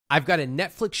I've got a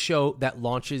Netflix show that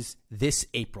launches this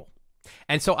April.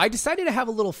 And so I decided to have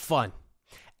a little fun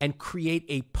and create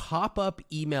a pop-up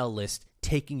email list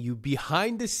taking you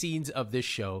behind the scenes of this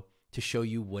show to show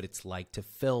you what it's like to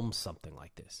film something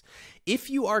like this. If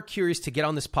you are curious to get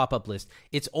on this pop-up list,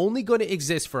 it's only going to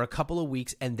exist for a couple of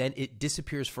weeks and then it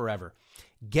disappears forever.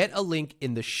 Get a link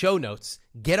in the show notes,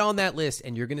 get on that list,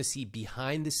 and you're going to see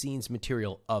behind the scenes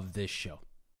material of this show.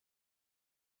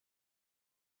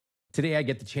 Today, I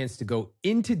get the chance to go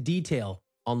into detail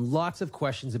on lots of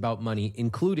questions about money,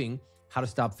 including how to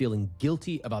stop feeling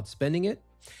guilty about spending it,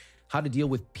 how to deal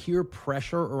with peer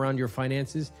pressure around your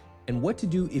finances, and what to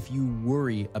do if you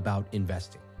worry about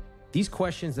investing. These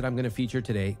questions that I'm going to feature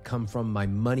today come from my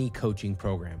money coaching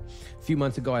program. A few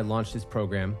months ago, I launched this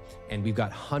program, and we've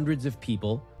got hundreds of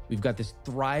people. We've got this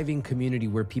thriving community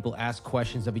where people ask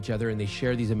questions of each other and they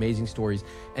share these amazing stories.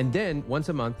 And then once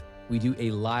a month, we do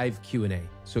a live Q&A.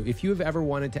 So if you have ever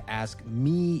wanted to ask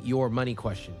me your money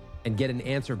question and get an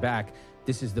answer back,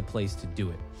 this is the place to do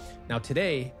it. Now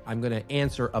today, I'm going to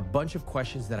answer a bunch of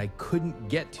questions that I couldn't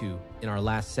get to in our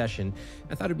last session.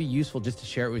 I thought it'd be useful just to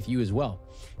share it with you as well.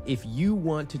 If you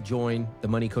want to join the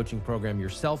money coaching program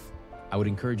yourself, I would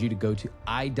encourage you to go to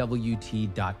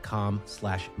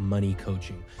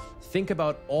iwt.com/moneycoaching. Think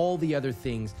about all the other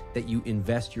things that you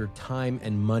invest your time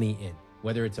and money in.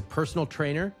 Whether it's a personal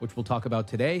trainer, which we'll talk about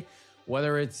today,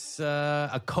 whether it's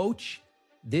a coach,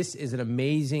 this is an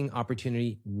amazing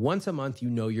opportunity. Once a month, you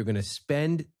know you're going to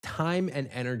spend time and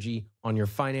energy on your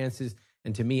finances.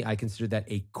 And to me, I consider that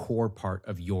a core part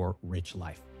of your rich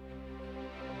life.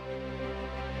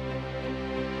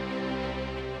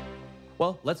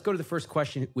 Well, let's go to the first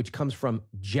question, which comes from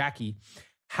Jackie.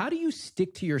 How do you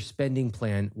stick to your spending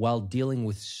plan while dealing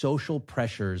with social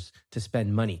pressures to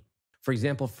spend money? For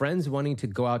example, friends wanting to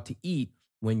go out to eat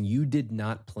when you did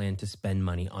not plan to spend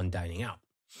money on dining out.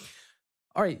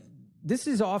 All right, this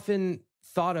is often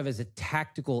thought of as a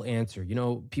tactical answer. You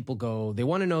know, people go, they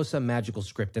want to know some magical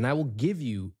script, and I will give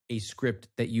you a script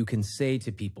that you can say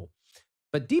to people.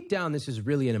 But deep down, this is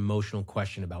really an emotional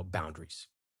question about boundaries.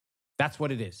 That's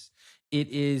what it is. It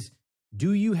is,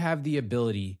 do you have the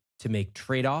ability to make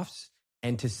trade-offs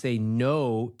and to say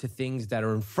no to things that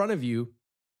are in front of you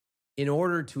in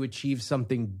order to achieve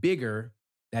something bigger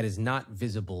that is not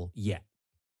visible yet?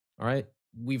 All right.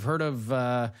 We've heard of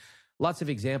lots of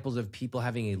examples of people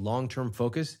having a long-term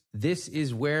focus. This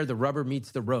is where the rubber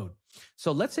meets the road.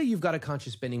 So let's say you've got a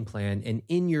conscious spending plan, and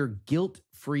in your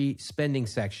guilt-free spending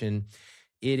section,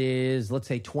 it is, let's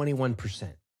say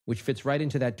 21%, which fits right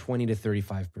into that 20 to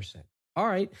 35%. All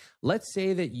right, let's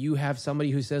say that you have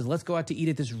somebody who says, let's go out to eat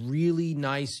at this really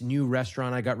nice new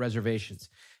restaurant. I got reservations.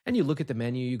 And you look at the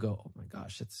menu, you go, oh my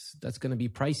gosh, that's going to be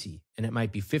pricey. And it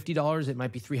might be $50, it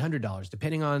might be $300,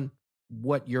 depending on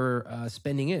what your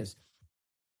spending is.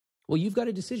 Well, you've got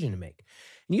a decision to make.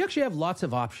 And you actually have lots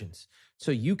of options.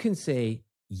 So you can say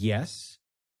yes,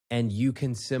 and you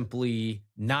can simply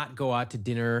not go out to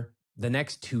dinner the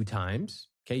next 2 times.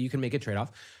 Okay, you can make a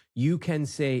trade-off. You can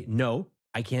say, no,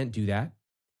 I can't do that.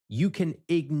 You can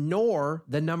ignore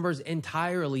the numbers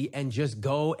entirely and just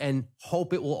go and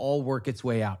hope it will all work its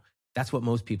way out. That's what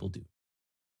most people do.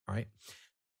 All right.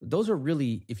 Those are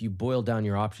really, if you boil down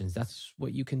your options, that's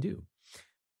what you can do.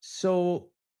 So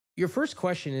your first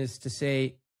question is to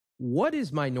say, what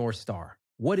is my North Star?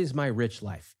 What is my rich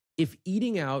life? If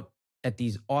eating out at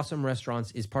these awesome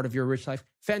restaurants is part of your rich life,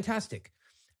 fantastic.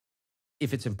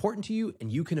 If it's important to you and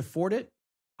you can afford it,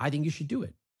 I think you should do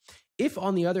it. If,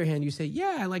 on the other hand, you say,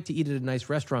 yeah, I like to eat at a nice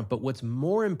restaurant, but what's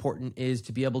more important is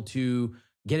to be able to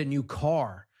get a new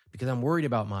car because I'm worried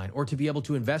about mine, or to be able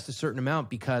to invest a certain amount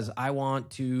because I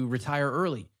want to retire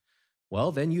early,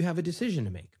 well, then you have a decision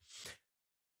to make.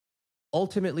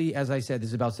 Ultimately, as I said, this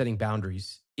is about setting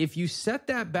boundaries. If you set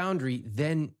that boundary,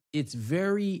 then it's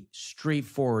very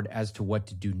straightforward as to what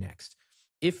to do next.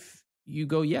 If you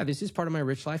go, yeah, this is part of my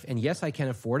rich life, and yes, I can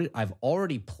afford it. I've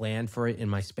already planned for it in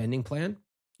my spending plan.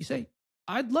 You say,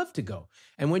 I'd love to go.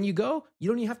 And when you go, you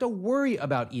don't even have to worry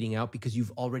about eating out because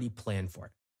you've already planned for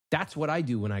it. That's what I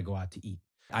do when I go out to eat.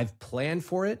 I've planned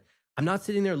for it. I'm not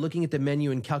sitting there looking at the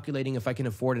menu and calculating if I can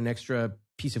afford an extra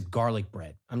piece of garlic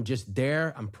bread. I'm just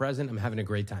there. I'm present. I'm having a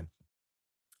great time.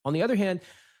 On the other hand,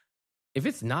 if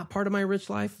it's not part of my rich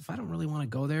life, if I don't really want to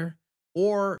go there,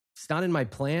 or it's not in my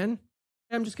plan,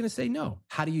 I'm just going to say no.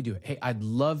 How do you do it? Hey, I'd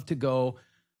love to go.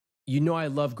 You know, I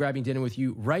love grabbing dinner with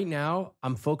you. Right now,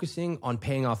 I'm focusing on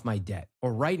paying off my debt.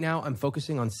 Or right now, I'm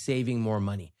focusing on saving more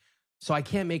money. So I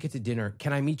can't make it to dinner.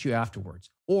 Can I meet you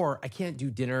afterwards? Or I can't do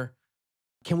dinner.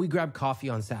 Can we grab coffee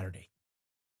on Saturday?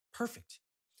 Perfect.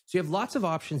 So you have lots of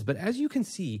options, but as you can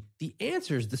see, the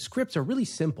answers, the scripts are really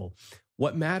simple.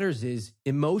 What matters is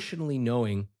emotionally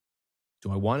knowing,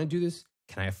 do I want to do this?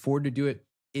 Can I afford to do it?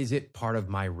 Is it part of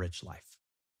my rich life?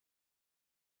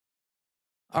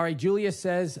 All right, Julia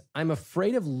says, I'm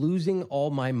afraid of losing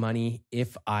all my money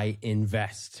if I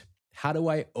invest. How do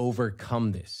I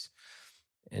overcome this?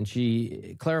 And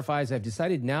she clarifies, I've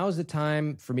decided now is the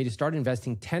time for me to start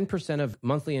investing 10% of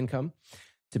monthly income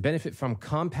to benefit from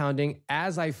compounding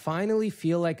as I finally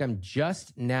feel like I'm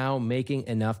just now making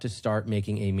enough to start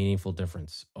making a meaningful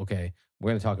difference. Okay,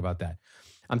 we're going to talk about that.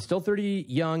 I'm still 30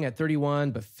 young at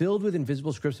 31, but filled with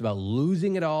invisible scripts about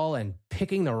losing it all and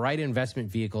picking the right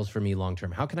investment vehicles for me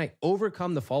long-term. How can I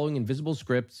overcome the following invisible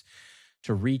scripts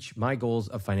to reach my goals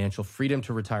of financial freedom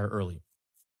to retire early?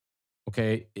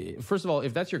 Okay, first of all,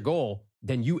 if that's your goal,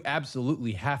 then you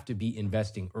absolutely have to be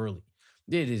investing early.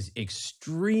 It is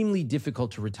extremely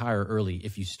difficult to retire early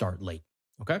if you start late.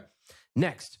 Okay,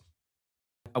 next,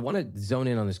 I want to zone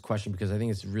in on this question because I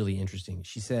think it's really interesting.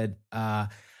 She said,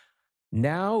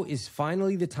 now is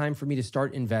finally the time for me to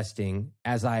start investing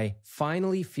as I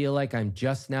finally feel like I'm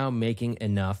just now making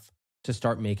enough to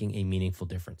start making a meaningful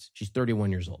difference. She's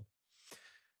 31 years old.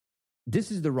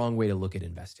 This is the wrong way to look at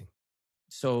investing.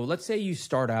 So let's say you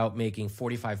start out making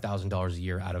 $45,000 a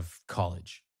year out of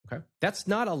college. Okay, that's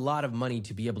not a lot of money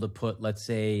to be able to put, let's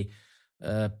say,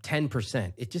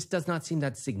 10%. It just does not seem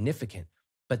that significant.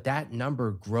 But that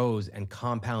number grows and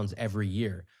compounds every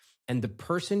year. And the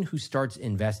person who starts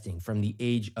investing from the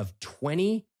age of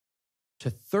 20 to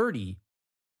 30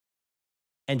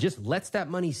 and just lets that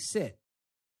money sit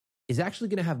is actually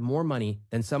going to have more money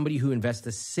than somebody who invests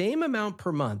the same amount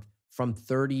per month from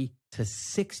 30 to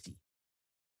 60.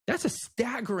 That's a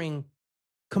staggering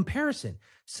comparison.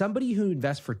 Somebody who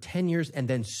invests for 10 years and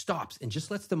then stops and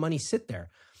just lets the money sit there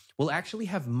will actually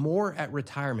have more at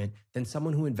retirement than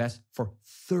someone who invests for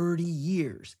 30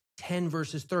 years. 10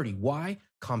 versus 30. Why?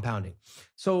 Compounding.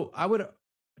 So I would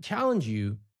challenge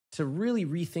you to really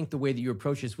rethink the way that you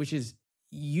approach this, which is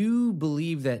you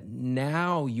believe that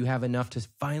now you have enough to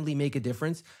finally make a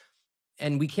difference.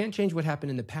 And we can't change what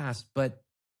happened in the past, but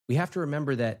we have to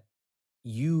remember that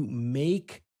you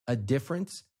make a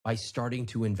difference by starting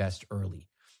to invest early.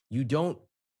 You don't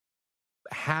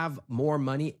have more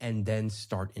money and then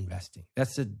start investing.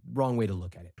 That's the wrong way to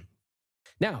look at it.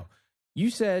 Now, you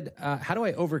said, how do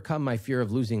I overcome my fear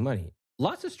of losing money?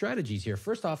 Lots of strategies here.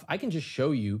 First off, I can just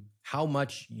show you how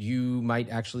much you might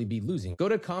actually be losing. Go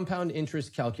to compound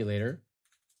interest calculator,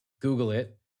 Google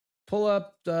it, pull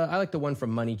up, I like the one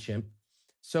from MoneyChimp.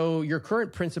 So your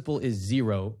current principal is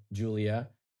 0, Julia,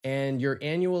 and your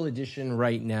annual addition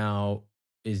right now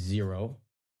is 0.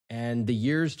 And the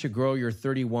years to grow, you're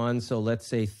 31, so let's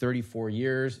say 34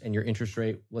 years, and your interest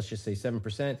rate, let's just say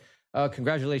 7%.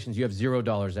 Congratulations, you have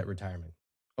 $0 at retirement.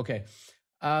 Okay,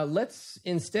 let's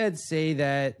instead say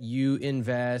that you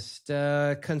invest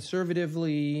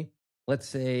conservatively, let's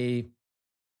say,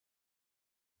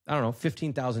 I don't know,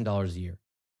 $15,000 a year,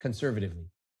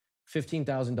 conservatively.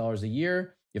 $15,000 a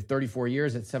year, you have 34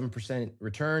 years at 7%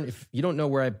 return. If you don't know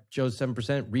where I chose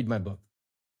 7%, read my book.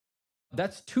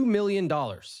 That's $2 million.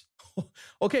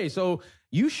 Okay, so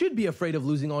you should be afraid of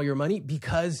losing all your money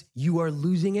because you are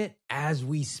losing it as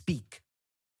we speak.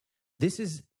 This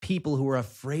is people who are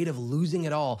afraid of losing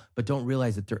it all, but don't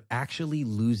realize that they're actually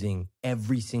losing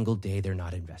every single day they're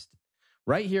not invested.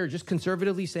 Right here, just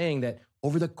conservatively saying that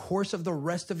over the course of the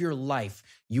rest of your life,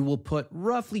 you will put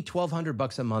roughly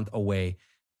 $1,200 a month away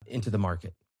into the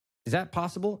market. Is that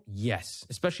possible? Yes,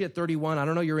 especially at 31. I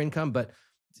don't know your income, but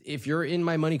if you're in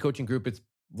my money coaching group, it's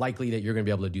likely that you're going to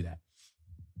be able to do that.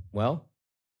 Well,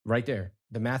 right there,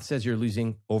 the math says you're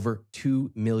losing over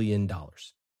 $2 million.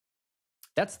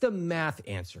 That's the math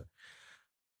answer.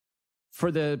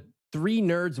 For the 3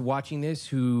 nerds watching this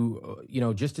who,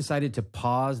 just decided to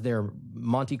pause their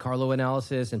Monte Carlo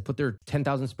analysis and put their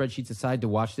 10,000 spreadsheets aside to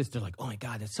watch this, they're like, oh my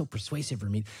God, that's so persuasive for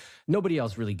me. Nobody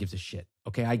else really gives a shit.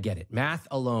 Okay, I get it. Math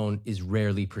alone is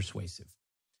rarely persuasive.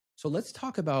 So let's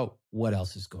talk about what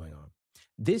else is going on.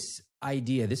 This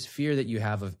idea, this fear that you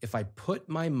have of if I put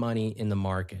my money in the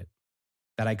market,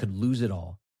 that I could lose it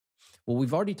all. Well,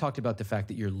 we've already talked about the fact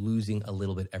that you're losing a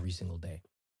little bit every single day.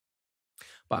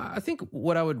 But I think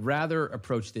what I would rather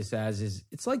approach this as is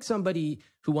it's like somebody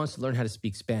who wants to learn how to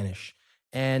speak Spanish.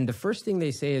 And the first thing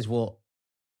they say is, well,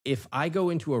 if I go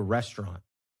into a restaurant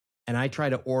and I try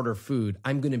to order food,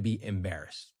 I'm going to be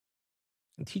embarrassed.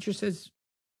 And the teacher says,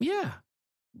 yeah,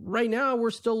 right now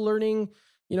we're still learning,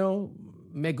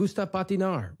 me gusta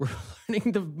patinar. We're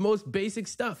learning the most basic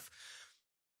stuff.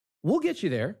 We'll get you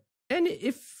there. And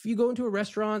if you go into a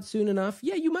restaurant soon enough,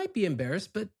 yeah, you might be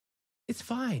embarrassed, but It's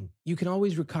fine. You can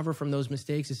always recover from those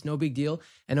mistakes. It's no big deal.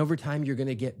 And over time, you're going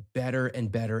to get better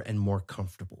and better and more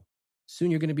comfortable.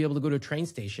 Soon, you're going to be able to go to a train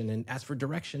station and ask for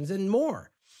directions and more.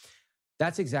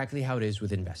 That's exactly how it is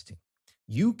with investing.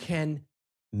 You can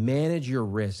manage your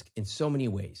risk in so many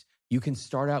ways. You can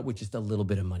start out with just a little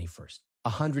bit of money first,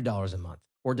 $100 a month,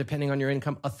 or depending on your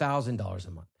income, $1,000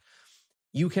 a month.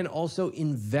 You can also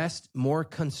invest more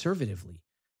conservatively.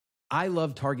 I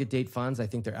love target date funds. I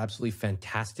think they're absolutely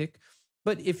fantastic.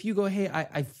 But if you go, hey,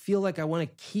 I feel like I want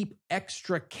to keep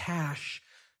extra cash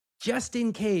just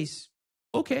in case,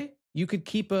 okay, you could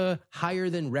keep a higher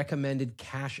than recommended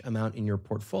cash amount in your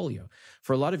portfolio.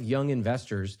 For a lot of young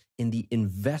investors in the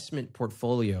investment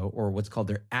portfolio, or what's called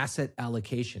their asset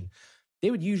allocation,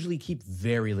 they would usually keep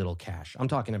very little cash. I'm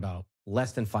talking about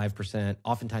less than 5%,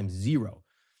 oftentimes zero.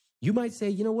 You might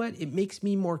say, you know what? It makes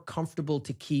me more comfortable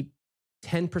to keep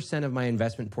 10% of my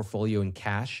investment portfolio in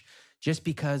cash just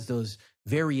because those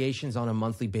variations on a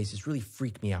monthly basis really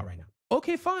freak me out right now.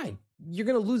 Okay, fine. You're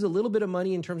going to lose a little bit of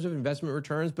money in terms of investment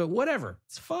returns, but whatever,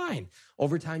 it's fine.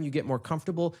 Over time, you get more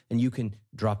comfortable and you can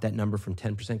drop that number from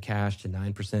 10% cash to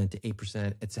 9% to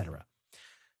 8%, et cetera.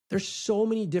 There's so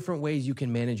many different ways you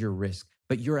can manage your risk,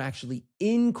 but you're actually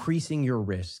increasing your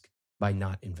risk by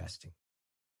not investing.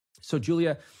 So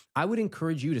Julia, I would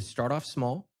encourage you to start off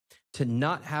small, to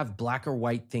not have black or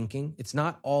white thinking. It's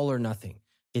not all or nothing.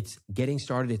 It's getting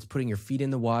started. It's putting your feet in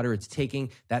the water. It's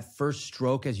taking that first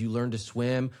stroke as you learn to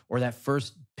swim, or that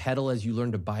first pedal as you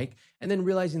learn to bike, and then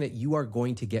realizing that you are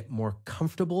going to get more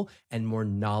comfortable and more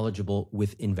knowledgeable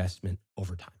with investment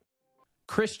over time.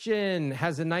 Christian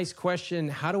has a nice question.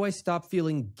 How do I stop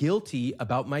feeling guilty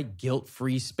about my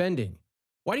guilt-free spending?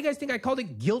 Why do you guys think I called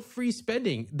it guilt-free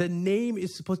spending? The name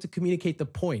is supposed to communicate the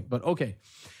point, but okay.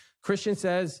 Christian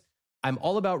says, I'm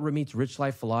all about Ramit's rich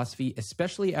life philosophy,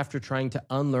 especially after trying to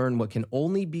unlearn what can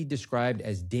only be described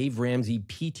as Dave Ramsey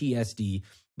PTSD,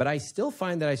 but I still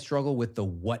find that I struggle with the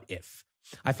what if.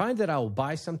 I find that I will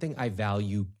buy something I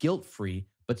value guilt-free,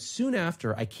 but soon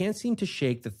after, I can't seem to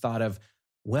shake the thought of,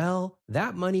 well,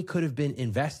 that money could have been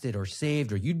invested or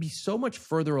saved, or you'd be so much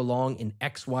further along in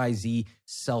XYZ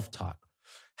self-talk.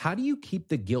 How do you keep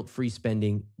the guilt-free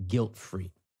spending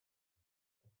guilt-free?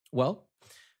 Well,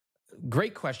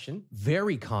 great question.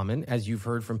 Very common, as you've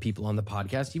heard from people on the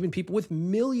podcast. Even people with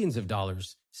millions of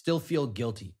dollars still feel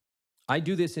guilty. I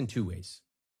do this in two ways.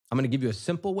 I'm going to give you a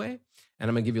simple way, and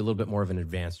I'm going to give you a little bit more of an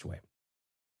advanced way.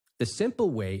 The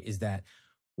simple way is that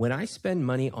when I spend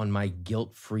money on my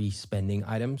guilt-free spending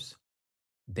items,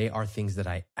 they are things that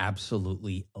I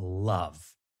absolutely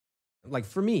love. Like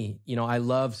for me, I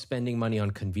love spending money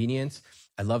on convenience.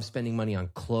 I love spending money on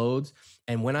clothes.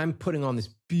 And when I'm putting on this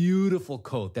beautiful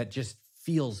coat that just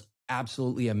feels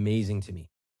absolutely amazing to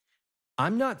me,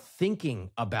 I'm not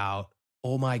thinking about,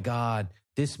 oh my God,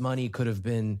 this money could have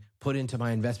been put into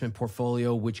my investment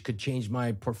portfolio, which could change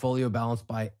my portfolio balance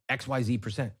by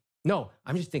XYZ%. No,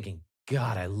 I'm just thinking,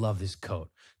 God, I love this coat.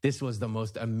 This was the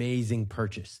most amazing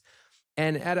purchase.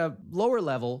 And at a lower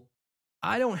level,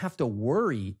 I don't have to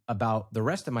worry about the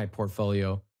rest of my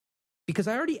portfolio because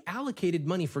I already allocated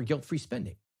money for guilt-free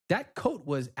spending. That coat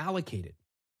was allocated.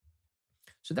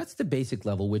 So that's the basic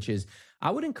level, which is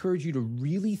I would encourage you to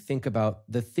really think about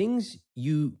the things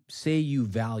you say you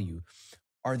value.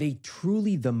 Are they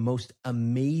truly the most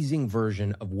amazing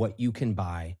version of what you can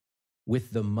buy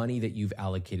with the money that you've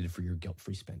allocated for your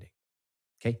guilt-free spending?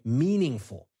 Okay,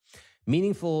 meaningful.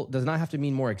 Meaningful does not have to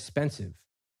mean more expensive.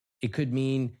 It could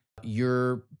mean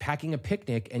you're packing a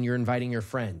picnic and you're inviting your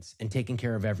friends and taking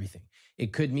care of everything.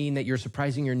 It could mean that you're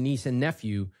surprising your niece and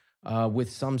nephew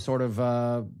with some sort of,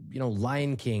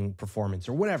 Lion King performance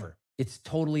or whatever. It's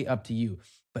totally up to you,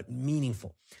 but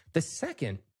meaningful. The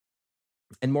second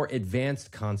and more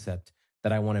advanced concept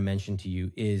that I want to mention to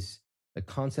you is the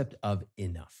concept of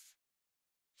enough.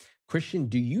 Christian,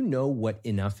 do you know what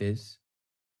enough is?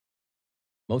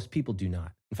 Most people do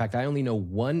not. In fact, I only know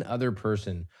one other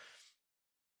person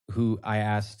who I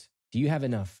asked, do you have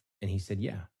enough? And he said,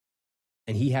 yeah.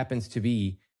 And he happens to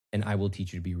be an I Will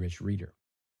Teach You to Be Rich reader.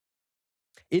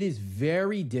 It is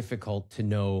very difficult to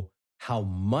know how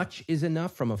much is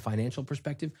enough from a financial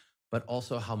perspective, but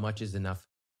also how much is enough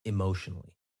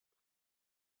emotionally.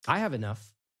 I have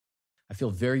enough. I feel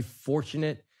very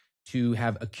fortunate to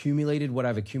have accumulated what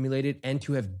I've accumulated and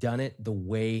to have done it the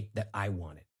way that I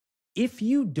want it. If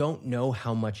you don't know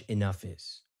how much enough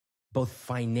is, both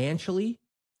financially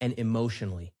and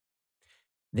emotionally,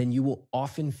 then you will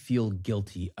often feel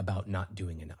guilty about not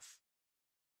doing enough.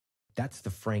 That's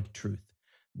the frank truth.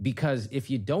 Because if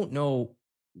you don't know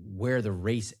where the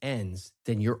race ends,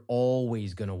 then you're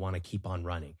always going to want to keep on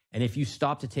running. And if you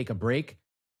stop to take a break,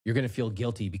 You're going to feel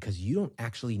guilty because you don't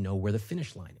actually know where the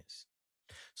finish line is.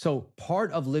 So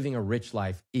part of living a rich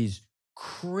life is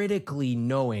critically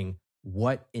knowing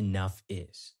what enough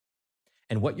is.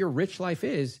 And what your rich life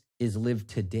is live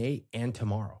today and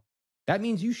tomorrow. That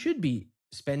means you should be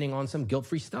spending on some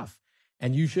guilt-free stuff.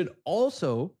 And you should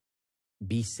also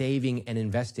be saving and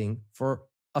investing for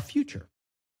a future.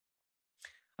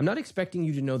 I'm not expecting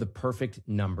you to know the perfect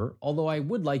number, although I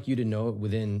would like you to know it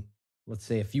within, let's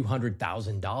say, a few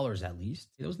 $100,000 at least.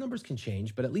 Those numbers can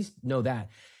change, but at least know that.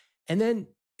 And then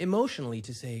emotionally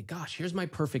to say, gosh, here's my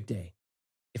perfect day.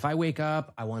 If I wake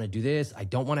up, I want to do this. I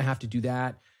don't want to have to do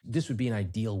that. This would be an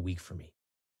ideal week for me.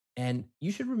 And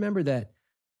you should remember that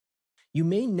you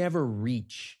may never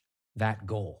reach that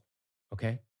goal,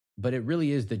 okay? But it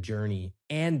really is the journey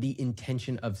and the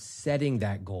intention of setting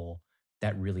that goal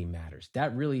that really matters.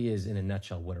 That really is, in a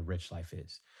nutshell, what a rich life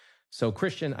is. So,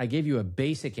 Christian, I gave you a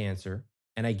basic answer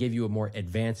and I gave you a more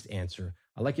advanced answer.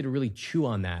 I'd like you to really chew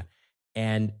on that.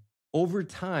 And over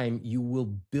time, you will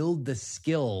build the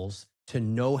skills to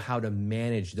know how to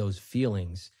manage those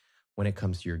feelings when it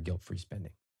comes to your guilt-free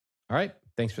spending. All right,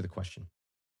 thanks for the question.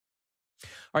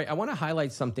 All right, I want to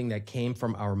highlight something that came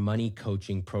from our money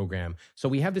coaching program. So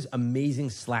we have this amazing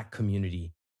Slack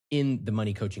community in the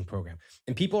money coaching program.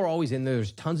 And people are always in there.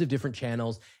 There's tons of different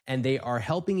channels, and they are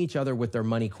helping each other with their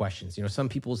money questions. You know, some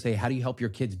people will say, how do you help your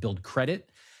kids build credit?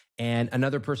 And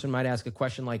another person might ask a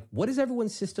question like, what does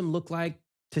everyone's system look like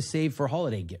to save for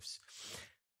holiday gifts?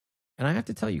 And I have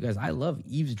to tell you guys, I love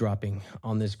eavesdropping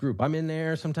on this group. I'm in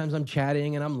there. Sometimes I'm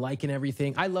chatting and I'm liking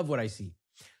everything. I love what I see.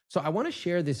 So I want to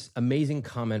share this amazing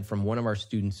comment from one of our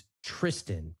students,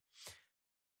 Tristan,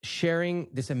 sharing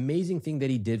this amazing thing that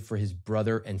he did for his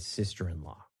brother and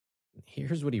sister-in-law.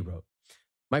 Here's what he wrote.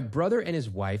 My brother and his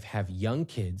wife have young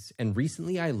kids, and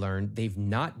recently I learned they've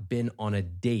not been on a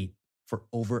date for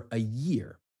over a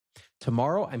year.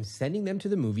 Tomorrow, I'm sending them to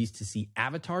the movies to see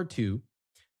Avatar 2,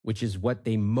 which is what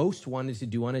they most wanted to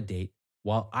do on a date,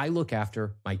 while I look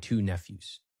after my two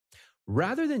nephews.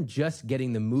 Rather than just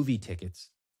getting the movie tickets,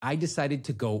 I decided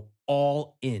to go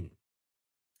all in.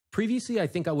 Previously, I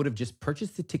think I would have just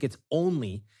purchased the tickets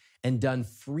only and done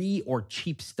free or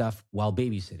cheap stuff while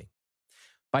babysitting.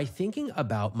 By thinking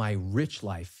about my rich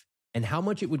life and how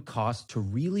much it would cost to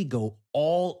really go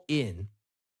all in,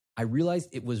 I realized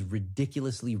it was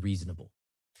ridiculously reasonable.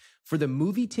 For the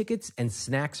movie tickets and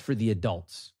snacks for the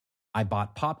adults, I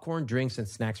bought popcorn, drinks, and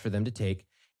snacks for them to take,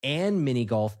 and mini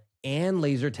golf, and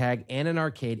laser tag, and an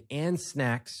arcade, and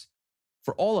snacks.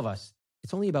 For all of us,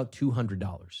 it's only about $200.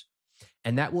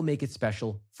 And that will make it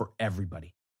special for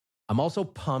everybody. I'm also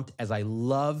pumped as I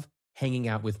love hanging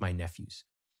out with my nephews.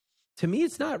 To me,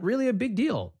 it's not really a big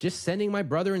deal, just sending my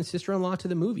brother and sister-in-law to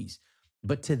the movies.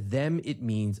 But to them, it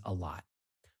means a lot.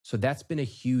 So that's been a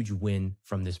huge win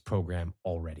from this program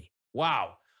already.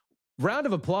 Wow. Round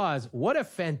of applause. What a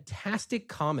fantastic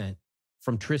comment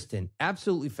from Tristan.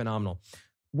 Absolutely phenomenal.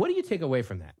 What do you take away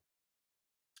from that?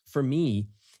 For me,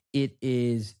 it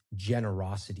is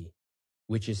generosity,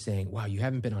 which is saying, wow, you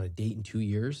haven't been on a date in 2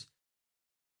 years.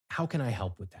 How can I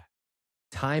help with that?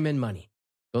 Time and money.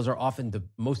 Those are often the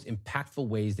most impactful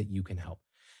ways that you can help,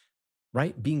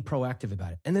 right? Being proactive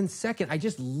about it. And then second, I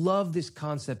just love this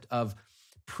concept of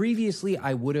previously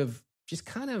I would have just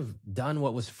kind of done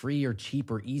what was free or cheap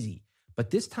or easy. But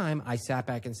this time I sat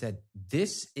back and said,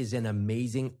 this is an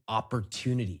amazing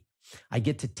opportunity. I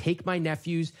get to take my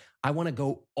nephews. I want to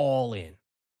go all in.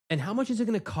 And how much is it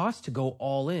going to cost to go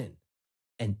all in?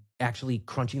 And actually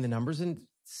crunching the numbers, and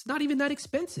it's not even that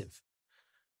expensive.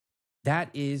 That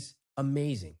is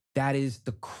amazing. That is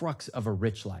the crux of a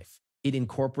rich life. It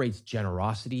incorporates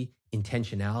generosity,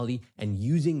 intentionality, and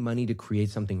using money to create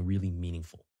something really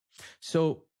meaningful.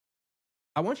 So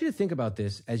I want you to think about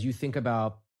this as you think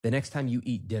about the next time you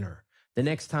eat dinner, the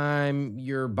next time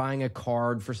you're buying a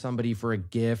card for somebody for a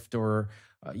gift or,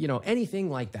 anything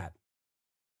like that.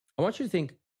 I want you to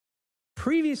think,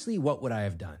 previously, what would I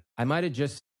have done? I might have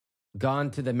just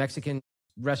gone to the Mexican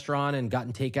restaurant and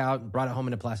gotten takeout and brought it home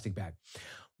in a plastic bag.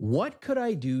 What could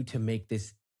I do to make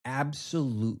this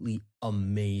absolutely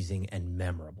amazing and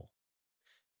memorable?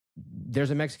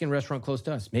 There's a Mexican restaurant close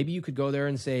to us. Maybe you could go there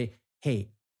and say, hey,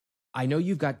 I know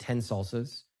you've got 10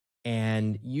 salsas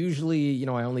and usually,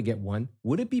 I only get one.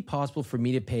 Would it be possible for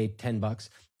me to pay $10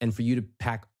 and for you to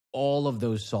pack all of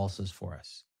those salsas for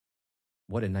us?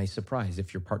 What a nice surprise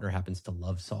if your partner happens to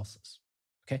love salsas.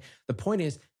 Okay. The point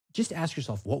is, just ask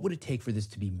yourself, what would it take for this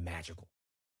to be magical?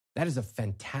 That is a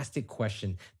fantastic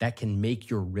question that can make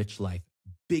your rich life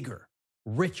bigger,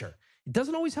 richer. It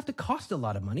doesn't always have to cost a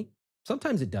lot of money.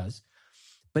 Sometimes it does,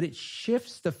 but it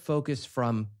shifts the focus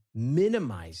from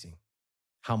minimizing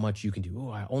how much you can do. Oh,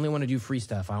 I only want to do free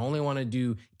stuff. I only want to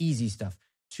do easy stuff,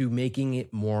 to making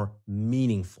it more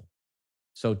meaningful.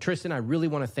 So Tristan, I really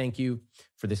want to thank you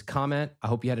for this comment. I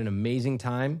hope you had an amazing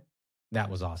time. That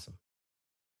was awesome.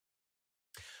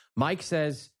 Mike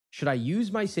says, should I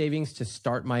use my savings to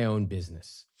start my own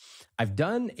business? I've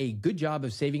done a good job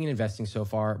of saving and investing so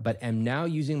far, but am now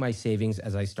using my savings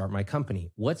as I start my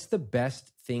company. What's the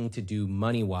best thing to do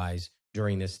money-wise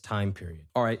during this time period?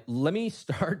 All right, let me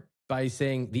start by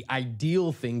saying the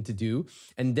ideal thing to do.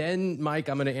 And then, Mike,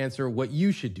 I'm going to answer what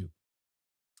you should do.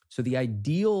 So the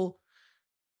ideal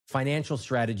financial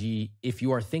strategy, if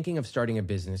you are thinking of starting a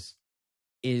business,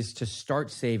 is to start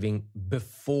saving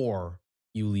before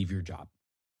you leave your job.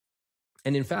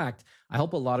 And in fact, I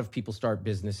help a lot of people start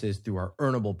businesses through our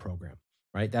Earnable program,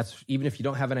 right? That's even if you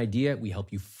don't have an idea, we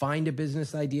help you find a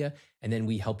business idea, and then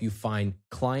we help you find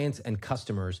clients and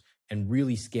customers and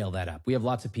really scale that up. We have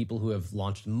lots of people who have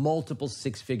launched multiple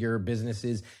six-figure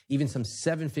businesses, even some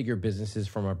seven-figure businesses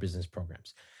from our business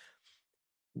programs.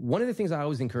 One of the things I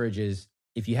always encourage is,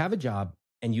 if you have a job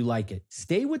and you like it,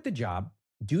 stay with the job,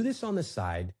 do this on the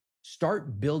side,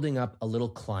 start building up a little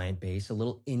client base, a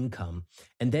little income,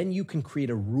 and then you can create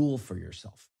a rule for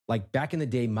yourself. Like back in the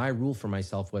day, my rule for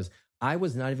myself was I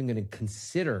was not even going to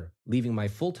consider leaving my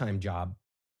full-time job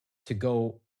to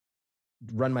go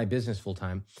run my business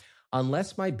full-time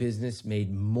unless my business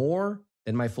made more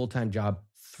than my full-time job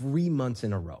 3 months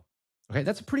in a row. Okay,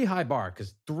 that's a pretty high bar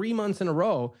because 3 months in a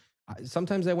row,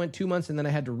 sometimes I went 2 months and then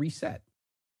I had to reset.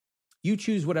 You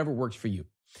choose whatever works for you.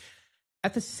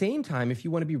 At the same time, if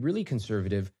you want to be really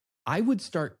conservative, I would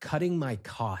start cutting my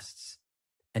costs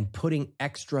and putting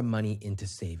extra money into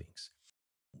savings.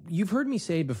 You've heard me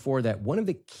say before that one of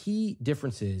the key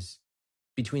differences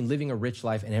between living a rich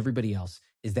life and everybody else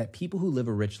is that people who live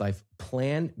a rich life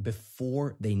plan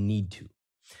before they need to.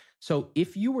 So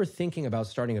if you were thinking about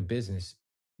starting a business,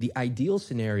 the ideal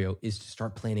scenario is to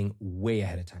start planning way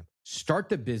ahead of time. Start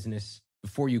the business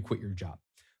before you quit your job.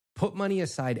 Put money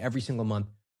aside every single month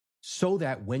so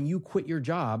that when you quit your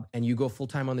job and you go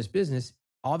full-time on this business,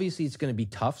 obviously it's going to be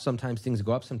tough. Sometimes things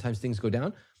go up, sometimes things go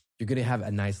down. You're going to have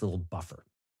a nice little buffer.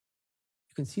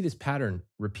 You can see this pattern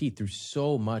repeat through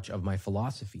so much of my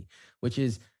philosophy, which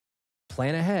is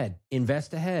plan ahead,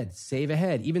 invest ahead, save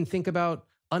ahead, even think about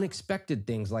unexpected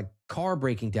things like car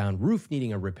breaking down, roof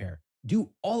needing a repair.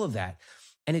 Do all of that.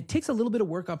 And it takes a little bit of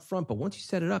work up front, but once you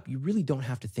set it up, you really don't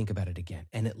have to think about it again.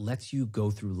 And it lets you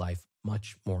go through life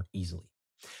much more easily.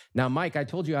 Now, Mike, I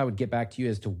told you I would get back to you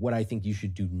as to what I think you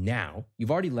should do now.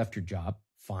 You've already left your job.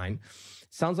 Fine.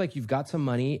 Sounds like you've got some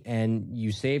money and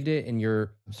you saved it and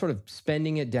you're sort of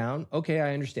spending it down. Okay,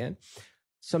 I understand.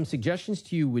 Some suggestions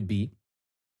to you would be,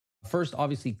 first,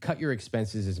 obviously, cut your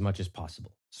expenses as much as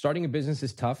possible. Starting a business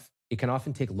is tough. It can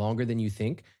often take longer than you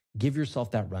think. Give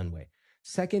yourself that runway.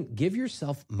 Second, give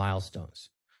yourself milestones.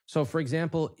 So for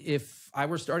example, if I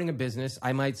were starting a business,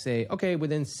 I might say, okay,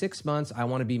 within 6 months, I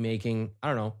want to be making, I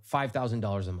don't know,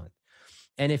 $5,000 a month.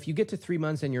 And if you get to 3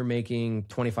 months and you're making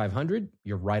 2,500,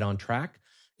 you're right on track.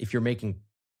 If you're making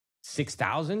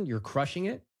 6,000, you're crushing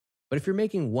it. But if you're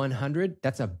making 100,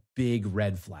 that's a big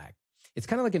red flag. It's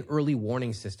kind of like an early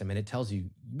warning system, and it tells you, you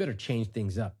better change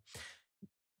things up.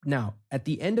 Now, at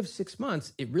the end of 6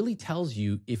 months, it really tells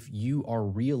you if you are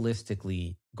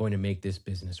realistically going to make this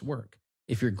business work.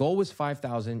 If your goal was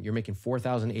 5,000, you're making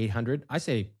 4,800, I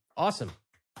say, awesome.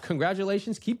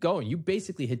 Congratulations, keep going. You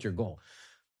basically hit your goal.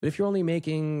 But if you're only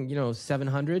making,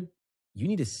 700, you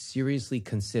need to seriously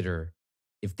consider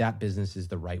if that business is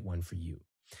the right one for you.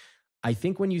 I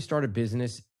think when you start a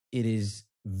business, it is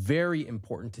very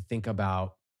important to think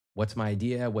about what's my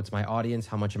idea, what's my audience,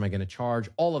 how much am I going to charge,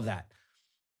 all of that.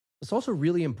 It's also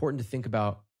really important to think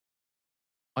about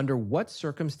under what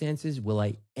circumstances will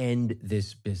I end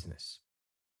this business?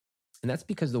 And that's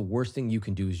because the worst thing you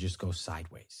can do is just go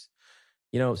sideways.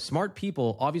 Smart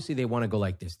people, obviously they want to go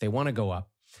like this. They want to go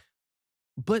up.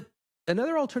 But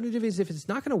another alternative is if it's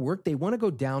not going to work, they want to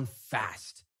go down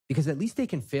fast because at least they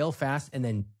can fail fast and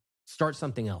then start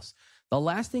something else. The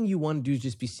last thing you want to do is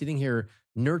just be sitting here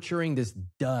nurturing this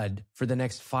dud for the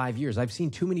next 5 years. I've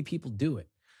seen too many people do it.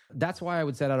 That's why I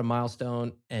would set out a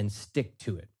milestone and stick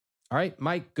to it. All right,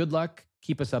 Mike, good luck.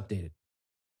 Keep us updated.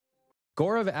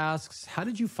 Gaurav asks, how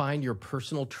did you find your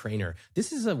personal trainer?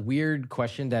 This is a weird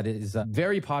question that is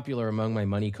very popular among my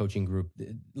money coaching group.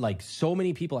 Like so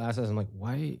many people ask us, I'm like,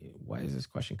 why is this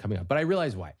question coming up? But I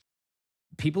realize why.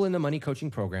 People in the money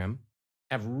coaching program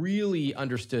have really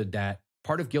understood that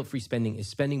part of guilt-free spending is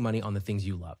spending money on the things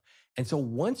you love. And so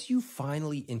once you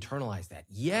finally internalize that,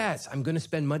 yes, I'm going to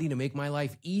spend money to make my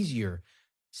life easier,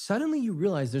 suddenly you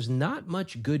realize there's not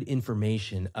much good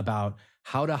information about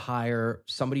how to hire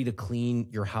somebody to clean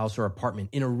your house or apartment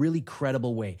in a really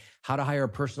credible way, how to hire a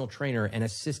personal trainer, an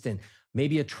assistant,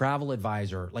 maybe a travel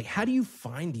advisor. Like, how do you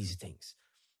find these things?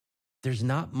 There's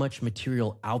not much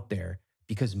material out there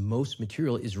because most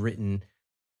material is written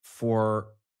for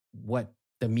what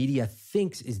the media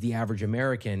thinks is the average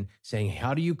American, saying,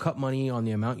 how do you cut money on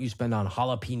the amount you spend on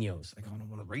jalapenos? Like, I don't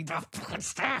want to read that fucking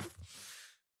stuff.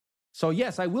 So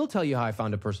yes, I will tell you how I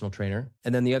found a personal trainer.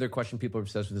 And then the other question people are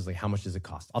obsessed with is like, how much does it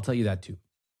cost? I'll tell you that too.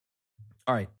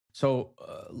 All right. So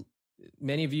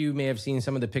many of you may have seen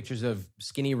some of the pictures of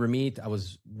skinny Ramit. I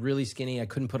was really skinny. I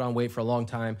couldn't put on weight for a long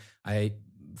time. I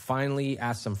finally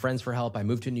asked some friends for help. I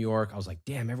moved to New York. I was like,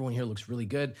 damn, everyone here looks really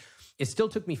good. It still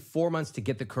took me 4 months to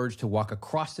get the courage to walk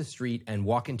across the street and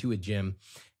walk into a gym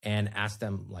and ask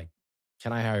them, like,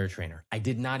 can I hire a trainer? I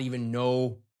did not even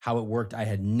know how it worked. I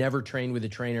had never trained with a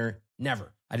trainer,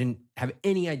 never. I didn't have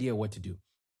any idea what to do.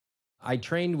 I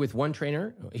trained with one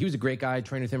trainer. He was a great guy. I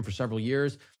trained with him for several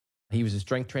years. He was a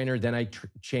strength trainer. Then I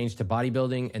changed to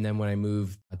bodybuilding. And then when I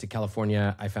moved to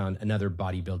California, I found another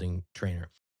bodybuilding trainer.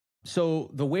 So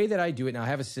the way that I do it now, I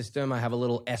have a system. I have a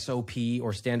little SOP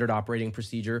or standard operating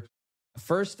procedure.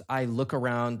 First, I look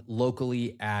around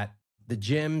locally at the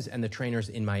gyms and the trainers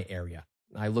in my area.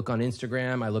 I look on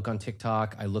Instagram, I look on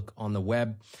TikTok, I look on the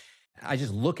web. I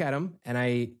just look at them and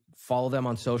I follow them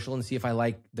on social and see if I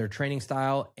like their training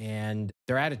style and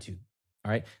their attitude.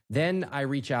 All right. Then I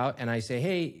reach out and I say,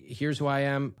 hey, here's who I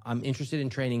am. I'm interested in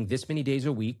training this many days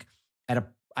a week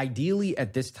ideally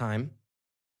at this time.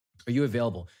 Are you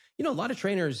available? You know, a lot of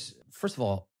trainers, first of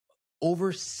all,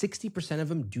 over 60% of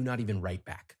them do not even write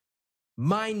back.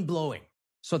 Mind blowing.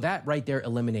 So that right there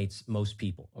eliminates most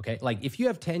people, okay? Like if you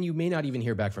have 10, you may not even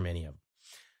hear back from any of them.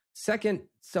 Second,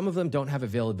 some of them don't have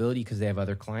availability because they have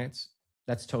other clients.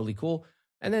 That's totally cool.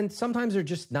 And then sometimes they're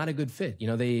just not a good fit. You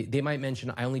know, they might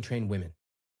mention, I only train women.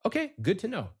 Okay, good to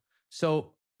know.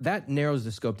 So that narrows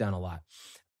the scope down a lot.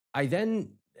 I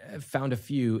then found a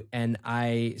few and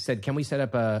I said, can we set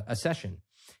up a session?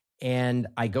 And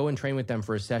I go and train with them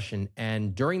for a session.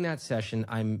 And during that session,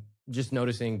 I'm just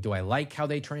noticing, do I like how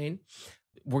they train?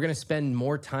 We're going to spend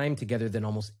more time together than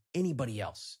almost anybody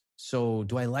else. So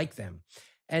do I like them?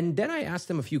 And then I asked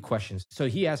them a few questions. So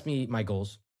he asked me my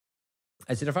goals.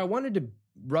 I said, if I wanted to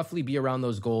roughly be around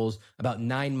those goals about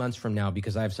 9 months from now,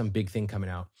 because I have some big thing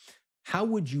coming out, how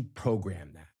would you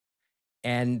program that?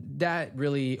 And that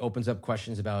really opens up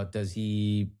questions about, does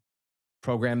he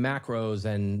program macros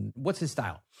and what's his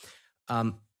style?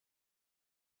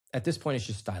 At this point, it's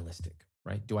just stylistic,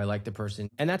 right? Do I like the person?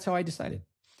 And that's how I decided.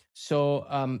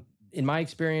 So in my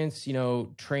experience, you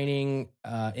know, training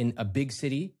in a big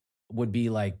city would be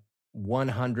like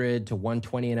 100 to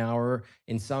 120 an hour.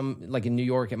 In some, like in New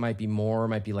York, it might be more, it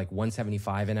might be like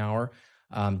 175 an hour,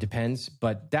 depends.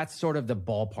 But that's sort of the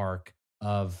ballpark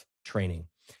of training.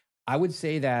 I would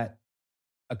say that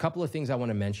a couple of things I want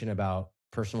to mention about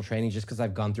personal training, just because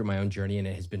I've gone through my own journey and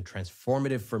it has been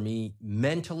transformative for me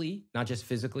mentally, not just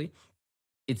physically.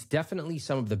 It's definitely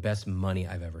some of the best money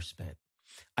I've ever spent.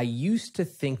 I used to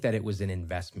think that it was an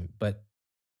investment, but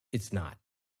it's not.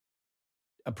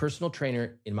 A personal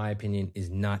trainer, in my opinion, is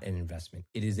not an investment.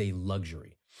 It is a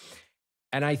luxury.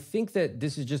 And I think that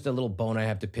this is just a little bone I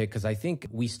have to pick because I think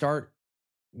we start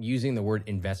using the word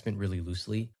investment really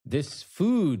loosely. This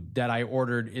food that I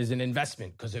ordered is an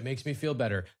investment because it makes me feel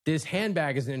better. This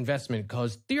handbag is an investment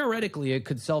because theoretically it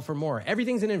could sell for more.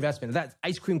 Everything's an investment. That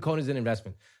ice cream cone is an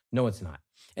investment. No, it's not.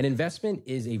 An investment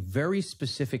is a very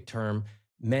specific term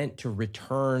meant to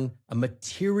return a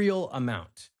material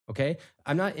amount, okay?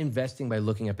 I'm not investing by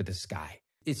looking up at the sky.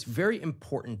 It's very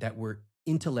important that we're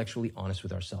intellectually honest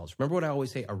with ourselves. Remember what I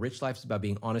always say, a rich life is about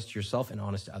being honest to yourself and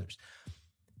honest to others.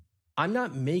 I'm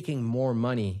not making more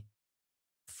money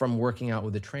from working out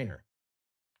with a trainer.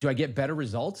 Do I get better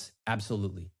results?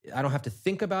 Absolutely. I don't have to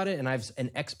think about it and I have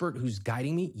an expert who's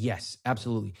guiding me? Yes,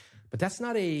 absolutely. But that's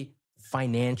not a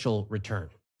financial return,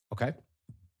 okay?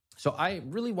 So I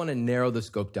really want to narrow the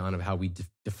scope down of how we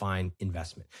define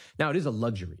investment. Now, it is a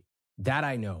luxury. That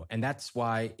I know. And that's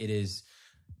why it is,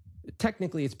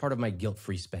 technically, it's part of my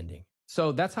guilt-free spending.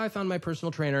 So that's how I found my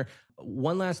personal trainer.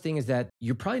 One last thing is that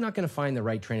you're probably not going to find the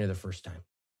right trainer the first time.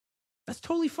 That's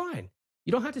totally fine.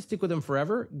 You don't have to stick with them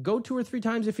forever. Go 2 or 3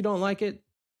 times if you don't like it.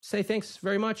 Say thanks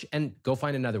very much and go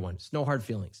find another one. It's no hard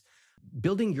feelings.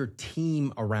 Building your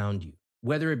team around you,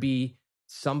 whether it be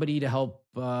somebody to help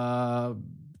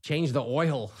change the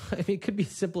oil. I mean, it could be as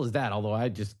simple as that, although I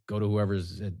just go to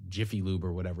whoever's at Jiffy Lube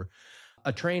or whatever.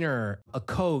 A trainer, a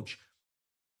coach.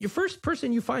 Your first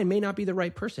person you find may not be the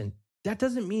right person. That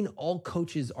doesn't mean all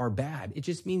coaches are bad. It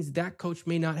just means that coach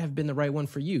may not have been the right one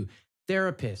for you.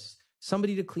 Therapists,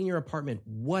 somebody to clean your apartment,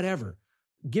 whatever.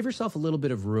 Give yourself a little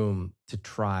bit of room to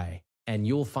try, and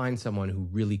you'll find someone who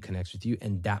really connects with you,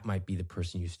 and that might be the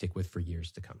person you stick with for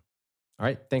years to come. All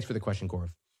right, thanks for the question, Gaurav.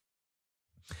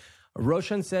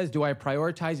 Roshan says, do I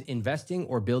prioritize investing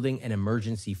or building an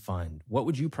emergency fund? What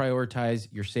would you prioritize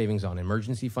your savings on,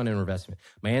 emergency fund and investment?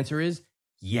 My answer is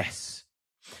yes.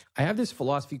 I have this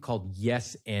philosophy called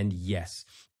yes and yes.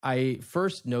 I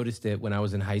first noticed it when I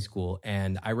was in high school,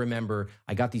 and I remember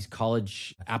I got these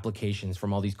college applications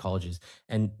from all these colleges,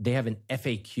 and they have an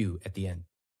FAQ at the end.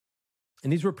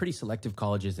 And these were pretty selective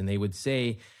colleges, and they would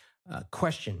say,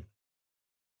 question,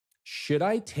 should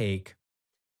I take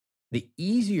the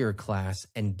easier class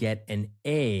and get an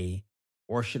A,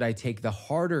 or should I take the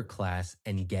harder class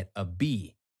and get a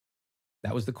B?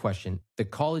 That was the question. The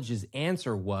college's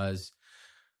answer was,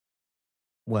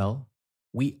 well,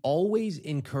 we always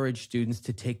encourage students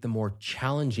to take the more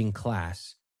challenging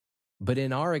class, but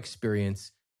in our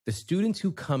experience, the students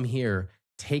who come here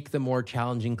take the more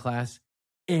challenging class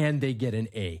and they get an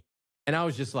A. And I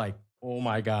was just like, oh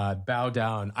my God, bow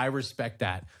down. I respect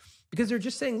that. Because they're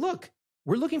just saying, look,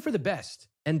 we're looking for the best,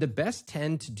 and the best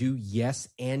tend to do yes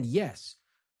and yes.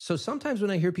 So sometimes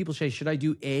when I hear people say, should I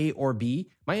do A or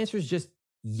B? My answer is just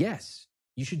yes.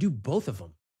 You should do both of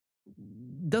them.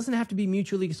 Doesn't have to be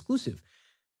mutually exclusive.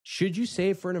 Should you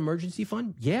save for an emergency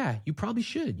fund? Yeah, you probably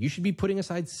should. You should be putting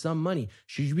aside some money.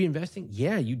 Should you be investing?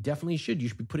 Yeah, you definitely should. You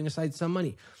should be putting aside some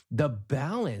money. The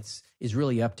balance is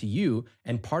really up to you.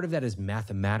 And part of that is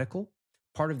mathematical.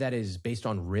 Part of that is based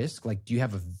on risk. Like, do you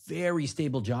have a very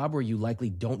stable job where you likely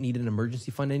don't need an emergency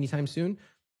fund anytime soon?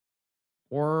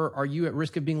 Or are you at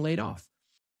risk of being laid off?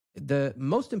 The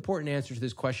most important answer to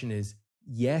this question is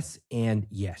yes and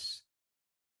yes.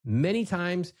 Many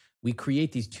times we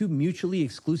create these two mutually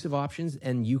exclusive options,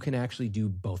 and you can actually do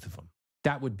both of them.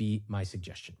 That would be my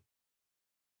suggestion.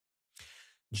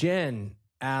 Jen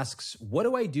asks, what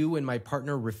do I do when my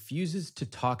partner refuses to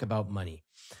talk about money?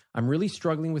 I'm really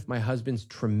struggling with my husband's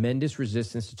tremendous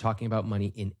resistance to talking about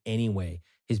money in any way.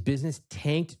 His business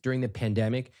tanked during the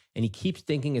pandemic, and he keeps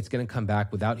thinking it's going to come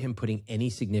back without him putting any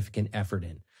significant effort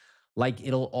in. Like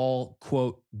it'll all,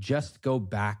 quote, just go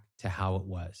back to how it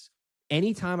was.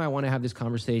 Anytime I want to have this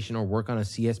conversation or work on a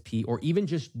CSP or even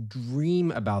just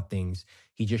dream about things,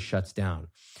 he just shuts down.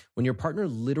 When your partner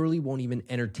literally won't even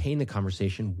entertain the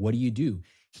conversation, what do?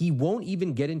 He won't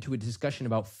even get into a discussion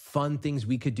about fun things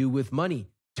we could do with money.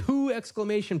 2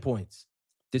 exclamation points.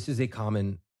 This is a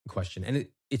common question, and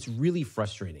it's really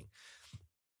frustrating.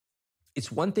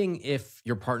 It's one thing if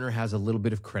your partner has a little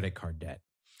bit of credit card debt.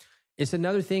 It's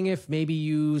another thing if maybe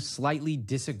you slightly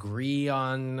disagree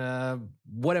on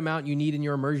what amount you need in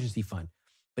your emergency fund.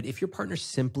 But if your partner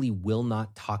simply will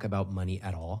not talk about money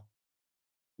at all,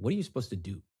 what are you supposed to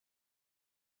do?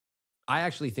 I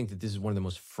actually think that this is one of the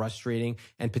most frustrating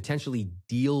and potentially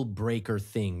deal breaker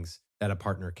things that a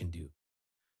partner can do.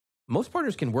 Most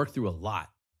partners can work through a lot,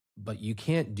 but you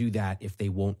can't do that if they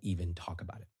won't even talk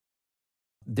about it.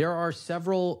 There are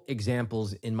several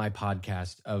examples in my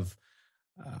podcast of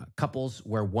couples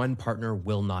where one partner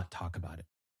will not talk about it.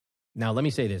 Now, let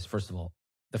me say this, first of all.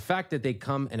 The fact that they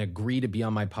come and agree to be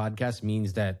on my podcast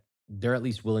means that they're at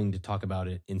least willing to talk about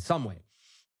it in some way.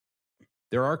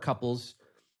 There are couples,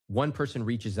 one person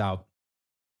reaches out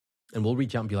and we'll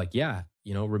reach out and be like, yeah,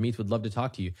 Ramit would love to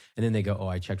talk to you. And then they go, oh,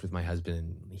 I checked with my husband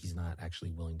and he's not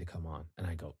actually willing to come on. And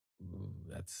I go,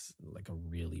 that's like a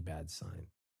really bad sign.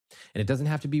 And it doesn't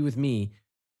have to be with me,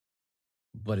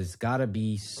 but it's got to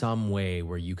be some way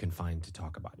where you can find to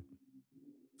talk about it.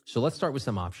 So let's start with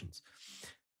some options.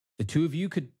 The two of you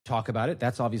could talk about it.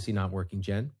 That's obviously not working,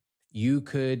 Jen. You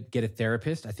could get a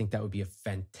therapist. I think that would be a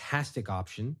fantastic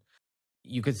option.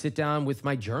 You could sit down with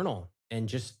my journal and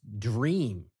just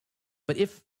dream. But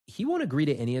if he won't agree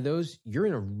to any of those, you're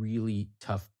in a really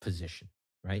tough position,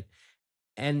 right?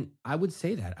 And I would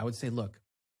say that. I would say, look,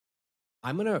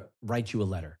 I'm going to write you a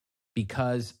letter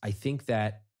because I think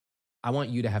that I want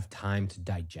you to have time to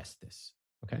digest this,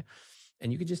 okay?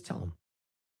 And you could just tell him,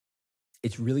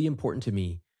 it's really important to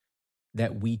me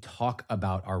that we talk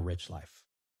about our rich life.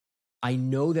 I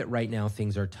know that right now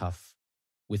things are tough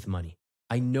with money.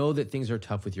 I know that things are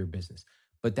tough with your business,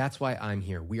 but that's why I'm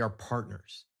here. We are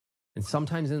partners. And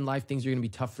sometimes in life, things are going to be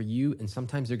tough for you, and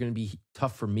sometimes they're going to be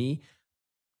tough for me.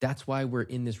 That's why we're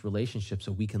in this relationship,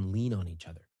 so we can lean on each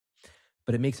other.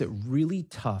 But it makes it really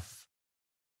tough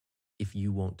if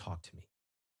you won't talk to me.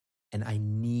 And I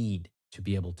need to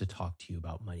be able to talk to you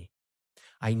about money.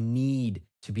 I need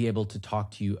to be able to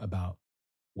talk to you about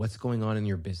what's going on in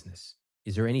your business.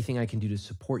 Is there anything I can do to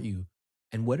support you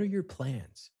And what are your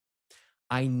plans?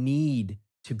 I need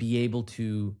to be able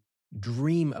to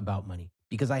dream about money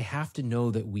because I have to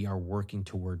know that we are working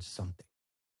towards something.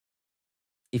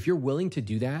 If you're willing to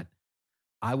do that,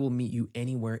 I will meet you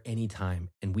anywhere, anytime,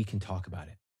 and we can talk about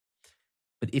it.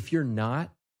 But if you're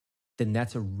not, then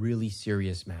that's a really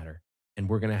serious matter. And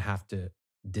we're going to have to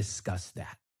discuss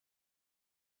that.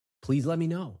 Please let me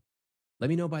know. Let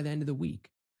me know by the end of the week.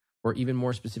 Or even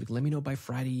more specific, let me know by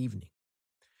Friday evening.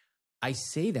 I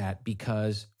say that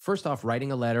because, first off,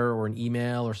 writing a letter or an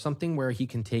email or something where he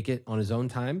can take it on his own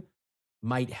time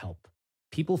might help.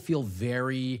 People feel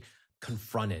very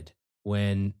confronted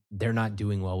when they're not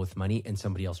doing well with money and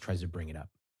somebody else tries to bring it up.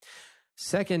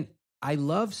 Second, I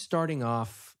love starting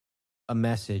off a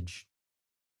message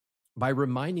by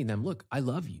reminding them, look, I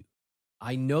love you.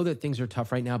 I know that things are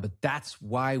tough right now, but that's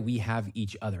why we have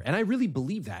each other. And I really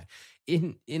believe that.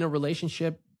 In a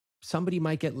relationship, somebody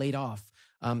might get laid off.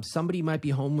 Somebody might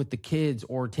be home with the kids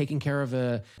or taking care of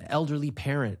an elderly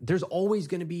parent. There's always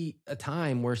going to be a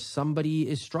time where somebody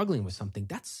is struggling with something.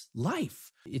 That's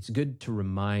life. It's good to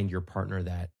remind your partner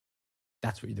that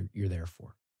that's what you're there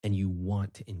for and you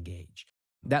want to engage.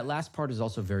 That last part is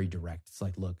also very direct. It's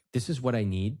like, look, this is what I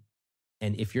need.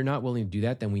 And if you're not willing to do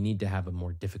that, then we need to have a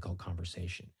more difficult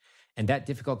conversation. And that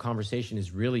difficult conversation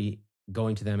is really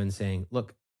going to them and saying,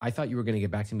 look, I thought you were going to get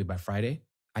back to me by Friday.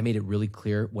 I made it really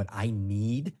clear what I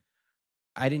need.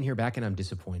 I didn't hear back and I'm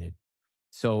disappointed.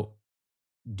 So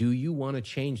do you want to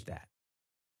change that?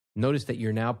 Notice that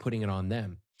you're now putting it on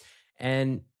them.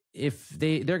 And if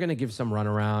they're going to give some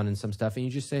runaround and some stuff, and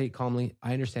you just say calmly,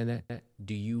 I understand that.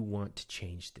 Do you want to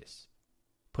change this?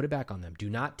 Put it back on them. Do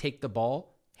not take the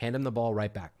ball, hand them the ball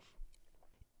right back.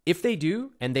 If they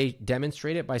do, and they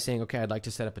demonstrate it by saying, okay, I'd like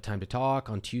to set up a time to talk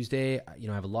on Tuesday.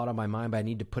 I have a lot on my mind, but I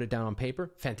need to put it down on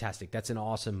paper. Fantastic. That's an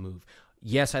awesome move.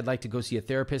 Yes, I'd like to go see a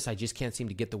therapist. I just can't seem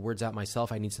to get the words out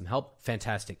myself. I need some help.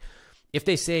 Fantastic. If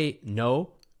they say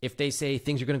no, if they say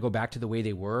things are going to go back to the way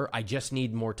they were, I just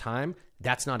need more time,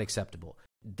 that's not acceptable.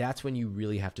 That's when you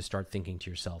really have to start thinking to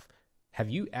yourself,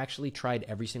 have you actually tried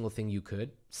every single thing you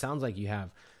could? Sounds like you have.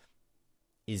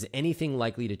 Is anything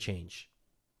likely to change?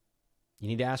 You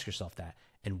need to ask yourself that.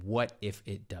 And what if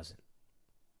it doesn't?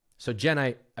 So Jen,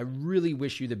 I really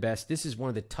wish you the best. This is one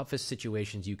of the toughest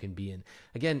situations you can be in.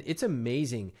 Again, it's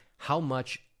amazing how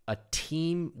much a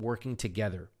team working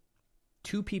together,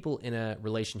 two people in a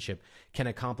relationship can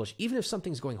accomplish, even if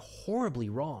something's going horribly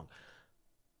wrong.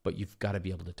 But you've got to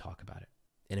be able to talk about it.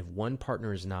 And if one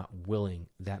partner is not willing,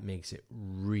 that makes it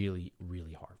really,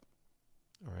 really hard.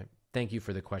 All right. Thank you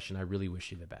for the question. I really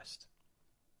wish you the best.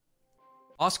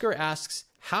 Oscar asks,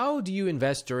 how do you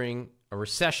invest during a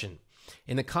recession?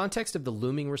 In the context of the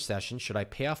looming recession, should I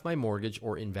pay off my mortgage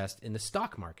or invest in the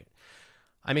stock market?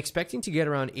 I'm expecting to get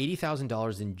around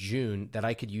 $80,000 in June that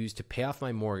I could use to pay off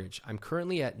my mortgage. I'm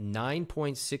currently at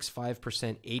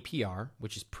 9.65% APR,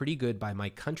 which is pretty good by my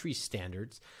country's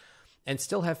standards, and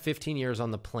still have 15 years on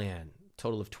the plan,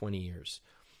 total of 20 years.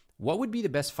 What would be the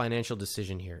best financial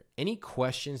decision here? Any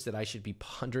questions that I should be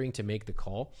pondering to make the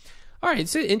call? All right,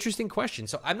 it's an interesting question.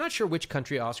 So I'm not sure which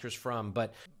country Oscar's from,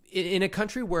 but in a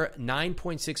country where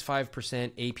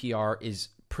 9.65% APR is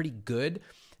pretty good,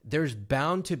 there's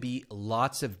bound to be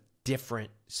lots of different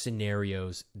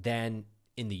scenarios than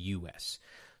in the US.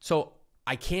 So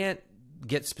I can't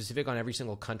get specific on every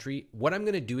single country. What I'm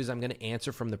going to do is I'm going to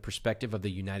answer from the perspective of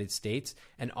the United States.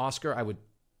 And Oscar, I would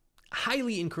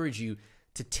highly encourage you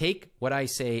to take what I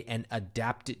say and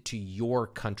adapt it to your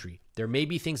country. There may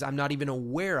be things I'm not even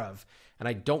aware of, and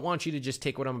I don't want you to just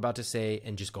take what I'm about to say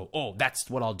and just go, oh, that's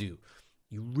what I'll do.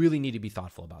 You really need to be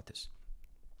thoughtful about this.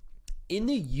 In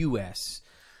the US,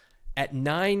 at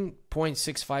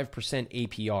 9.65%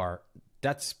 APR,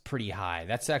 that's pretty high.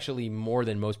 That's actually more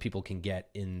than most people can get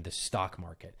in the stock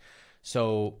market.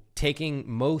 So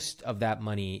taking most of that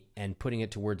money and putting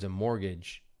it towards a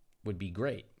mortgage would be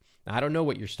great. Now, I don't know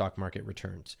what your stock market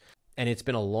returns, and it's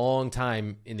been a long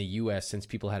time in the US since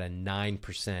people had a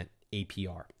 9%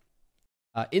 APR.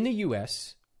 In the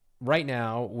US, right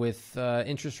now, with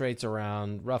interest rates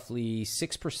around roughly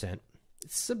 6%,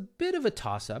 it's a bit of a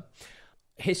toss-up.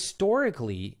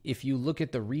 Historically, if you look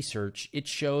at the research, it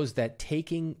shows that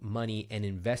taking money and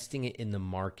investing it in the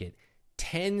market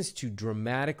tends to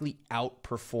dramatically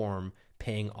outperform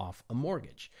paying off a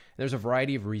mortgage. There's a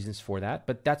variety of reasons for that,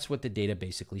 but that's what the data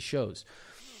basically shows.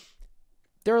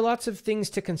 There are lots of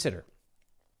things to consider.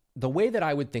 The way that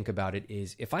I would think about it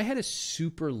is if I had a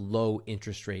super low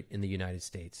interest rate in the United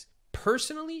States,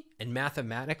 personally and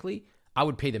mathematically, I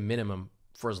would pay the minimum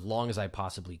for as long as I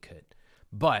possibly could.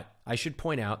 But I should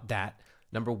point out that,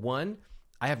 number one,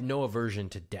 I have no aversion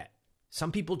to debt.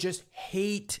 Some people just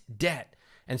hate debt.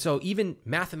 And so even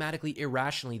mathematically,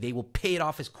 irrationally, they will pay it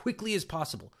off as quickly as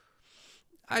possible.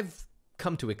 I've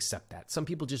come to accept that. Some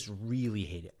people just really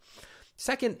hate it.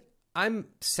 Second, I'm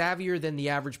savvier than the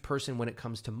average person when it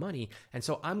comes to money. And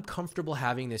so I'm comfortable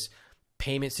having this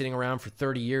payment sitting around for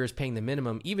 30 years, paying the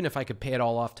minimum, even if I could pay it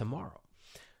all off tomorrow.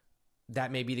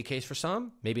 That may be the case for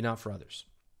some, maybe not for others.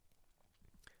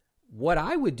 What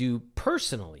I would do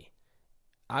personally,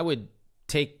 I would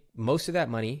take most of that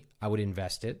money, I would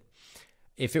invest it.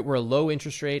 If it were a low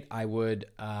interest rate, I would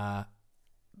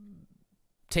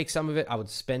take some of it, I would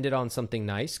spend it on something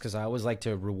nice because I always like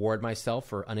to reward myself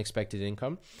for unexpected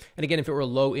income. And again, if it were a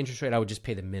low interest rate, I would just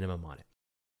pay the minimum on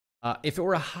it. If it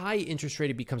were a high interest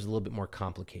rate, it becomes a little bit more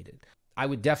complicated. I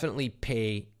would definitely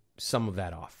pay some of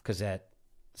that off because at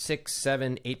 6,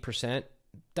 7, 8%,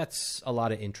 that's a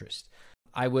lot of interest.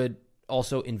 I would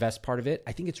also invest part of it.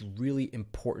 I think it's really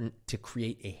important to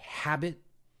create a habit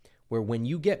where when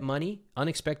you get money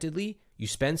unexpectedly, you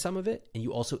spend some of it and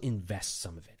you also invest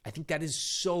some of it. I think that is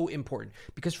so important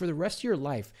because for the rest of your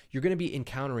life, you're going to be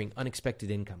encountering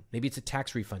unexpected income. Maybe it's a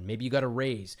tax refund. Maybe you got a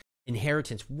raise,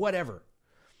 inheritance, whatever.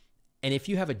 And if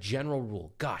you have a general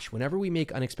rule, gosh, whenever we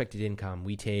make unexpected income,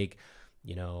 we take,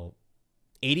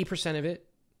 80% of it,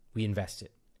 we invest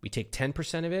it. We take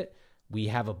 10% of it, we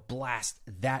have a blast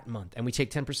that month. And we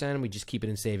take 10% and we just keep it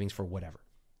in savings for whatever.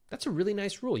 That's a really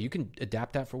nice rule. You can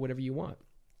adapt that for whatever you want.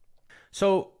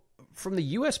 So from the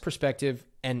US perspective,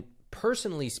 and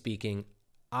personally speaking,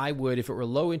 I would, if it were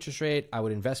low interest rate, I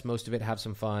would invest most of it, have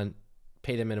some fun,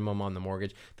 pay the minimum on the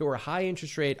mortgage. If it were a high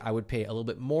interest rate, I would pay a little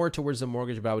bit more towards the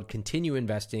mortgage, but I would continue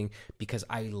investing because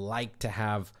I like to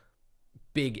have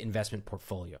big investment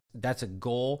portfolio. That's a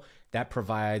goal that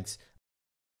provides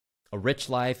a rich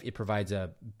life. It provides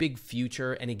a big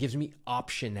future and it gives me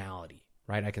optionality,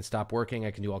 right? I can stop working.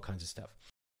 I can do all kinds of stuff.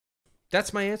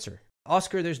 That's my answer.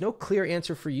 Oscar, there's no clear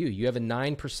answer for you. You have a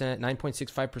 9%,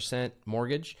 9.65%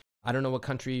 mortgage. I don't know what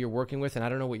country you're working with, and I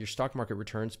don't know what your stock market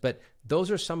returns, but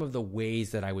those are some of the ways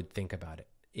that I would think about it.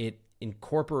 It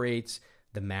incorporates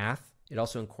the math. It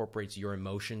also incorporates your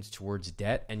emotions towards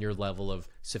debt and your level of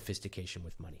sophistication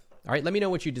with money. All right, let me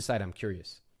know what you decide. I'm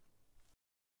curious.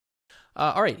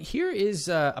 All right, here is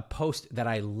a post that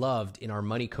I loved in our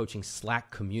money coaching Slack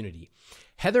community.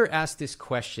 Heather asked this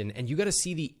question, and you got to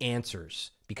see the answers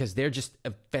because they're just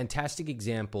a fantastic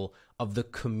example of the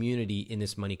community in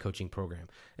this money coaching program.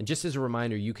 And just as a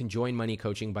reminder, you can join money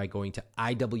coaching by going to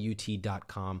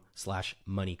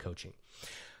iwt.com/moneycoaching.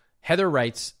 Heather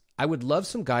writes, I would love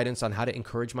some guidance on how to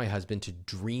encourage my husband to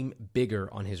dream bigger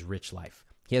on his rich life.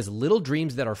 He has little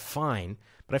dreams that are fine,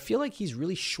 but I feel like he's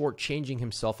really shortchanging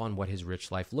himself on what his rich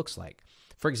life looks like.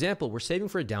 For example, we're saving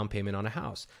for a down payment on a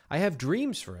house. I have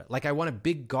dreams for it. Like I want a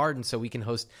big garden so we can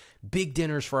host big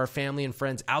dinners for our family and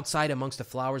friends outside amongst the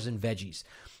flowers and veggies.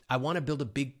 I want to build a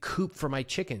big coop for my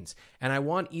chickens. And I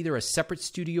want either a separate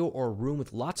studio or a room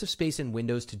with lots of space and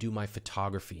windows to do my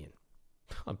photography in.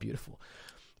 Oh, beautiful.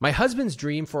 My husband's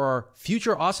dream for our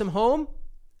future awesome home,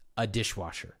 a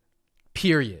dishwasher.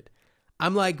 Period.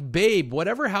 I'm like, babe,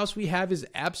 whatever house we have is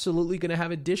absolutely going to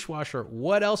have a dishwasher.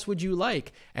 What else would you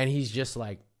like? And he's just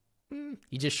like,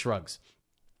 he just shrugs.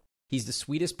 He's the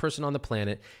sweetest person on the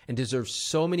planet and deserves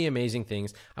so many amazing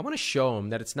things. I want to show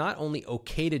him that it's not only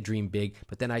okay to dream big,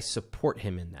 but then I support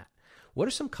him in that. What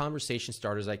are some conversation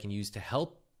starters I can use to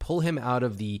help pull him out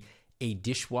of the a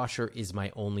dishwasher is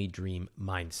my only dream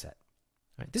mindset?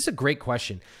 All right, this is a great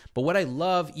question. But what I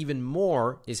love even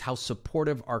more is how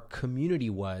supportive our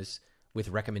community was with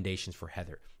recommendations for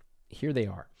Heather. Here they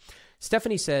are.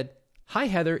 Stephanie said, hi,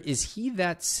 Heather. Is he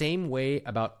that same way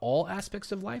about all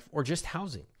aspects of life or just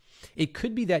housing? It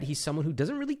could be that he's someone who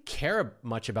doesn't really care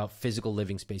much about physical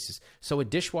living spaces, so a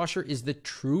dishwasher is the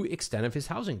true extent of his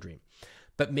housing dream.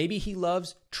 But maybe he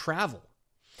loves travel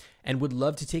and would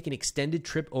love to take an extended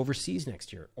trip overseas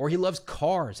next year. Or he loves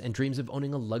cars and dreams of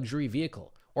owning a luxury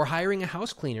vehicle or hiring a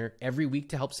house cleaner every week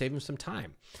to help save him some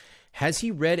time. Has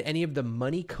he read any of the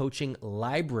money coaching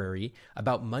library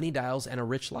about money dials and a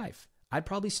rich life? I'd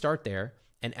probably start there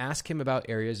and ask him about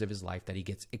areas of his life that he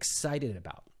gets excited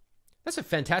about. That's a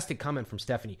fantastic comment from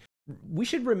Stephanie. We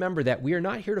should remember that we are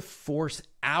not here to force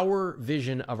our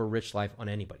vision of a rich life on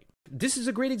anybody. This is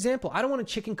a great example. I don't want a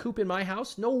chicken coop in my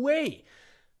house. No way.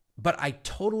 But I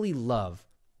totally love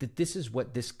that this is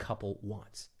what this couple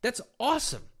wants. That's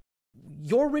awesome.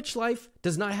 Your rich life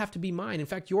does not have to be mine. In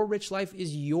fact, your rich life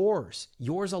is yours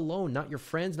alone, not your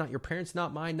friends, not your parents,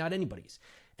 not mine, not anybody's.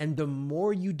 And the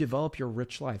more you develop your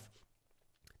rich life,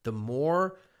 the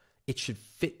more it should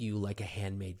fit you like a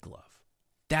handmade glove.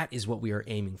 That is what we are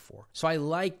aiming for. So I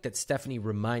like that Stephanie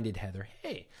reminded Heather,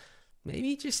 hey, Maybe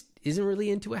he just isn't really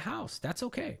into a house. That's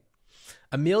okay.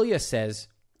 Amelia says,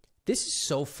 this is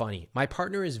so funny. My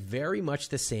partner is very much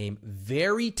the same,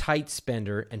 very tight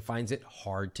spender and finds it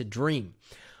hard to dream.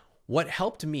 What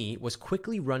helped me was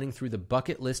quickly running through the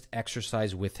bucket list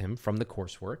exercise with him from the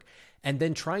coursework and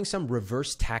then trying some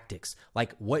reverse tactics,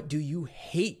 like what do you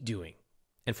hate doing?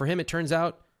 And for him, it turns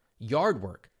out yard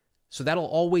work. So that'll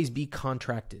always be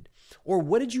contracted. Or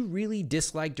what did you really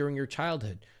dislike during your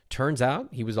childhood? Turns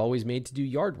out he was always made to do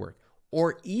yard work.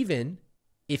 Or even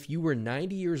if you were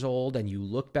 90 years old and you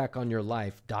look back on your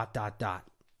life, ...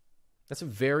 That's a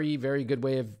very, very good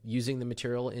way of using the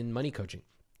material in money coaching.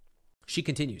 She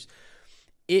continues,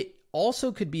 it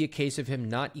also could be a case of him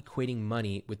not equating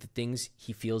money with the things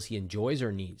he feels he enjoys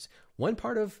or needs. One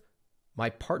part of my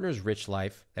partner's rich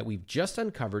life that we've just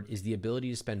uncovered is the ability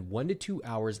to spend 1 to 2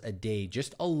 hours a day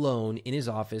just alone in his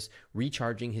office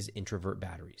recharging his introvert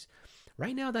batteries.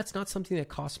 Right now, that's not something that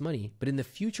costs money, but in the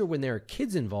future when there are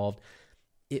kids involved,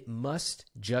 it must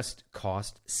just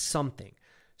cost something.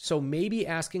 So maybe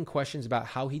asking questions about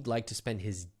how he'd like to spend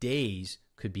his days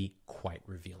could be quite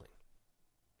revealing.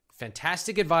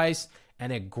 Fantastic advice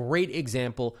and a great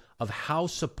example of how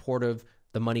supportive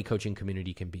the money coaching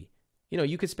community can be. You know,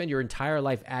 you could spend your entire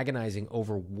life agonizing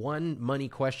over one money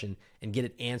question and get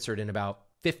it answered in about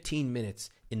 15 minutes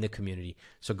in the community.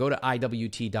 So go to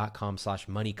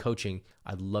iwt.com/moneycoaching.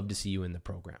 I'd love to see you in the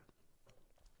program.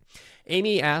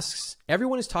 Amy asks,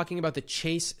 everyone is talking about the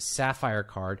Chase Sapphire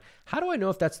card. How do I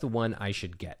know if that's the one I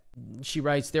should get? She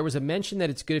writes, there was a mention that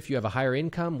it's good if you have a higher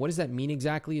income. What does that mean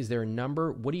exactly? Is there a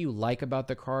number? What do you like about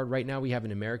the card? Right now we have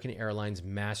an American Airlines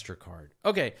MasterCard.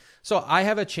 Okay, so I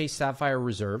have a Chase Sapphire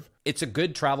Reserve. It's a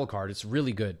good travel card. It's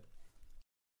really good.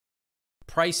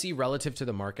 Pricey relative to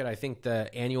the market. I think the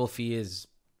annual fee is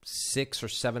 $600 or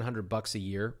 $700 a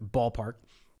year, ballpark.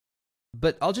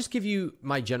 But I'll just give you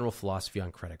my general philosophy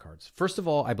on credit cards. First of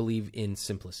all, I believe in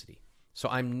simplicity. So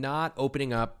I'm not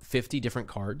opening up 50 different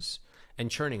cards and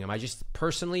churning them. I just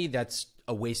personally, that's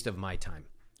a waste of my time.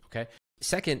 Okay.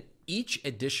 Second, each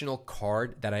additional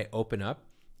card that I open up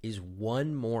is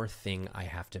one more thing I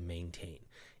have to maintain.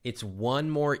 It's one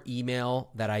more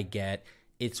email that I get.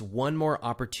 It's one more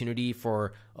opportunity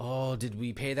for, oh, did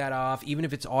we pay that off? Even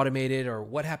if it's automated, or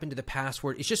what happened to the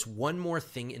password? It's just one more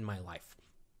thing in my life.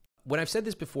 When I've said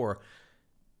this before,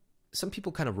 some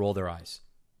people kind of roll their eyes.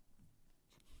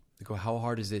 They go, how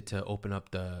hard is it to open up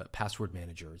the password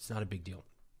manager? It's not a big deal.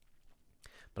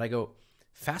 But I go,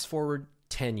 fast forward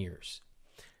 10 years.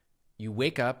 You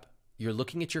wake up, you're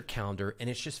looking at your calendar, and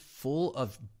it's just full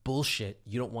of bullshit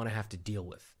you don't want to have to deal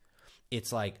with.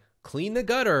 It's like, clean the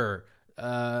gutter,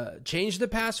 change the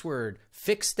password,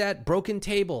 fix that broken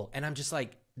table. And I'm just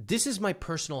like, this is my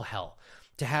personal hell.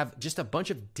 To have just a bunch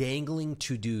of dangling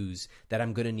to-dos that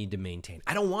I'm going to need to maintain.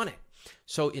 I don't want it.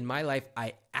 So in my life,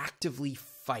 I actively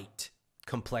fight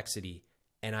complexity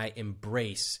and I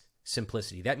embrace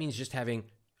simplicity. That means just having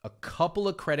a couple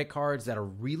of credit cards that are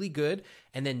really good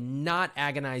and then not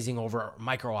agonizing over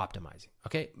micro-optimizing.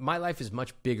 Okay? My life is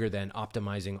much bigger than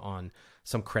optimizing on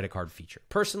some credit card feature.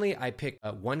 Personally, I pick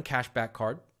one cashback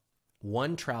card,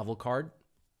 one travel card.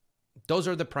 Those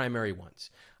are the primary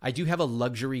ones. I do have a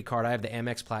luxury card. I have the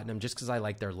Amex Platinum just because I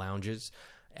like their lounges.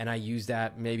 And I use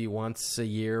that maybe once a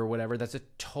year or whatever. That's a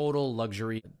total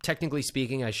luxury. Technically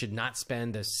speaking, I should not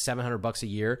spend the $700 a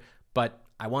year, but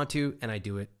I want to, and I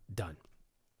do it. Done.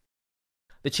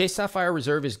 The Chase Sapphire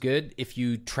Reserve is good if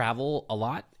you travel a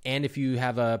lot and if you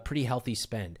have a pretty healthy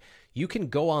spend. You can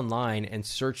go online and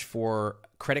search for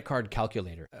credit card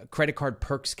calculator, credit card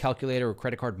perks calculator, or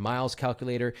credit card miles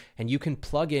calculator, and you can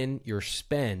plug in your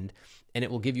spend and it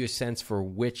will give you a sense for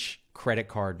which credit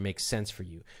card makes sense for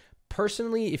you.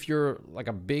 Personally, if you're like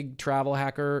a big travel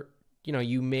hacker, you know,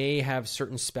 you may have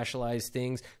certain specialized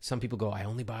things. Some people go, I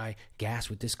only buy gas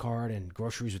with this card and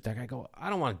groceries with that. I go, I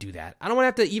don't want to do that. I don't want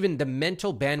to have to even the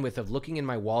mental bandwidth of looking in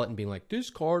my wallet and being like, this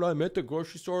card I'm at the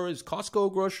grocery store is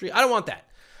Costco grocery. I don't want that.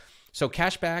 So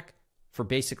cashback for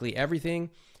basically everything,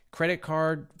 credit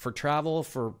card for travel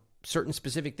for certain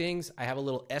specific things. I have a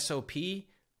little SOP,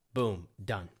 boom,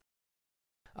 done.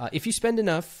 If you spend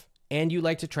enough and you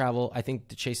like to travel, I think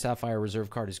the Chase Sapphire Reserve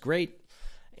card is great.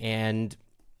 And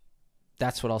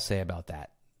that's what I'll say about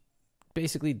that.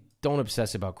 Basically, don't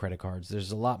obsess about credit cards.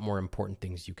 There's a lot more important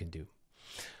things you can do.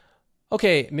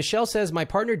 Okay, Michelle says, my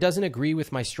partner doesn't agree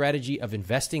with my strategy of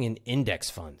investing in index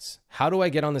funds. How do I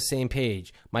get on the same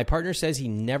page? My partner says he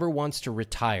never wants to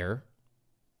retire.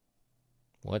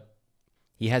 What?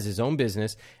 He has his own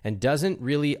business and doesn't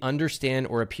really understand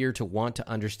or appear to want to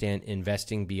understand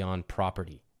investing beyond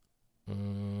property.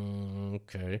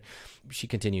 Okay. She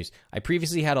continues, I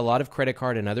previously had a lot of credit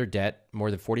card and other debt, more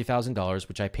than $40,000,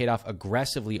 which I paid off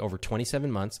aggressively over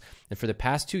 27 months. And for the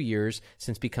past 2 years,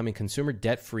 since becoming consumer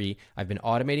debt-free, I've been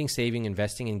automating, saving,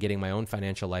 investing, and getting my own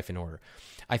financial life in order.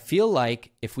 I feel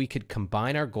like if we could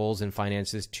combine our goals and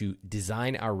finances to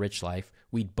design our rich life,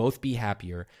 we'd both be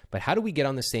happier. But how do we get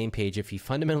on the same page if he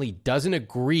fundamentally doesn't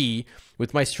agree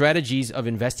with my strategies of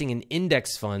investing in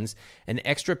index funds and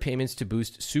extra payments to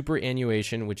boost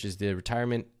superannuation, which is the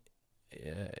retirement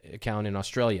account in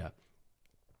Australia?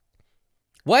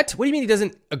 What? What do you mean he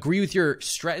doesn't agree with your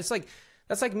strategy?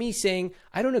 That's like me saying,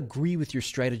 I don't agree with your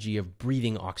strategy of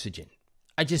breathing oxygen.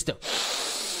 I just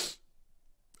don't.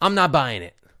 I'm not buying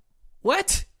it.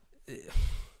 What?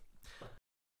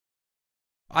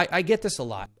 I get this a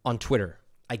lot on Twitter.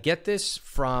 I get this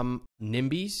from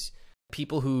NIMBYs,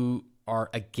 people who are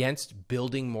against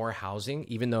building more housing,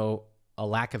 even though a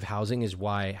lack of housing is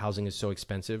why housing is so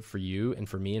expensive for you and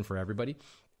for me and for everybody.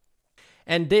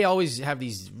 And they always have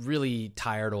these really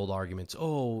tired old arguments.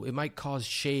 Oh, it might cause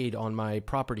shade on my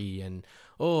property. And,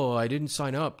 oh, I didn't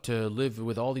sign up to live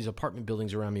with all these apartment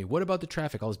buildings around me. What about the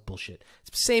traffic? All this bullshit.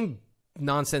 It's the same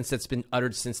nonsense that's been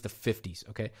uttered since the 50s,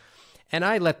 okay? And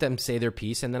I let them say their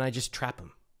piece, and then I just trap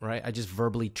them, right? I just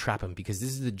verbally trap them because this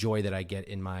is the joy that I get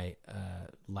in my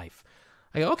life.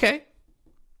 I go, okay,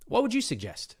 what would you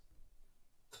suggest?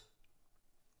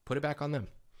 Put it back on them.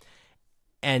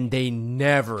 And they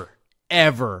never,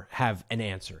 ever have an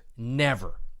answer.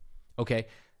 Never. Okay?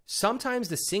 Sometimes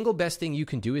the single best thing you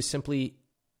can do is simply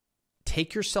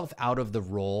take yourself out of the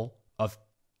role of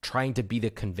trying to be the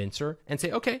convincer and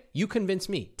say, okay, you convince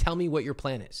me. Tell me what your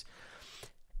plan is.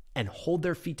 And hold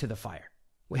their feet to the fire.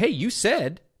 Well, hey, you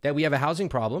said that we have a housing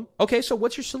problem. Okay, so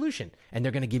what's your solution? And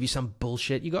they're going to give you some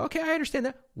bullshit. You go, okay, I understand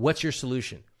that. What's your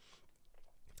solution?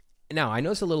 Now, I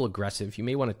know it's a little aggressive. You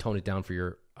may want to tone it down for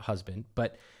your husband.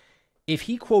 But if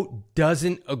he, quote,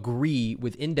 doesn't agree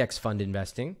with index fund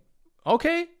investing,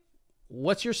 okay,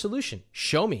 what's your solution?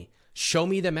 Show me. Show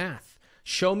me the math.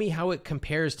 Show me how it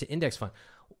compares to index fund.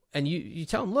 And you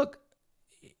tell him, look,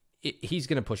 he's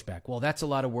going to push back. Well, that's a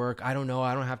lot of work. I don't know.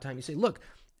 I don't have time. You say, look,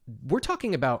 we're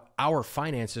talking about our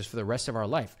finances for the rest of our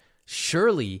life.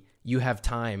 Surely you have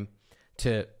time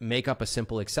to make up a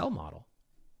simple Excel model,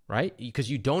 right? Because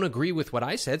you don't agree with what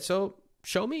I said. So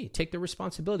show me. Take the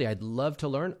responsibility. I'd love to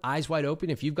learn. Eyes wide open.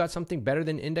 If you've got something better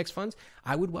than index funds,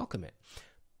 I would welcome it.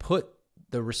 Put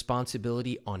the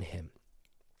responsibility on him.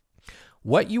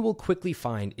 What you will quickly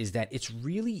find is that it's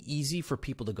really easy for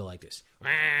people to go like this.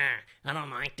 I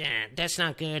don't like that. That's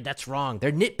not good. That's wrong.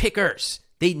 They're nitpickers.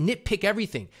 They nitpick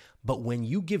everything. But when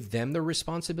you give them the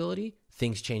responsibility,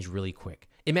 things change really quick.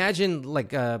 Imagine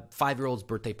like a 5-year-old's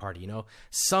birthday party,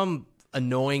 some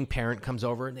annoying parent comes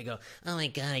over and they go, oh my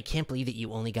God, I can't believe that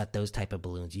you only got those type of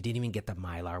balloons. You didn't even get the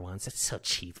Mylar ones. That's so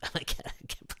cheap. Oh my God, I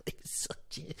can't believe it's so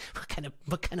cheap.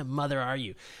 What kind of mother are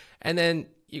you? And then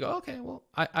you go, okay, well,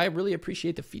 I really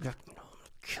appreciate the feedback. I'm going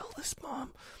to kill this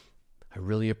mom. I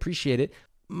really appreciate it.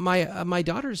 My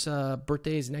daughter's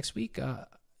birthday is next week.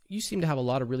 You seem to have a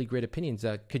lot of really great opinions.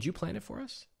 Could you plan it for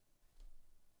us?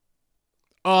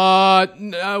 What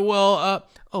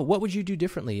would you do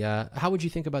differently? How would you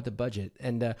think about the budget?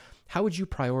 And how would you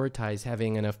prioritize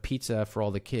having enough pizza for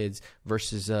all the kids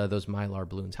versus those Mylar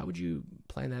balloons? How would you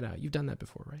plan that out? You've done that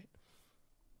before, right?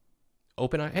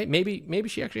 Open eye. Hey, maybe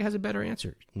she actually has a better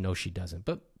answer. No, she doesn't.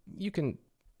 But you can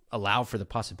allow for the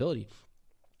possibility.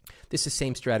 This is the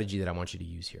same strategy that I want you to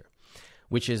use here,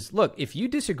 which is, look, if you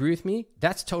disagree with me,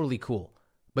 that's totally cool.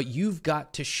 But you've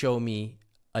got to show me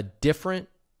a different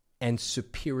and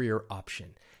superior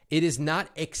option. It is not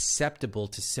acceptable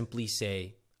to simply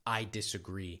say, I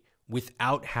disagree,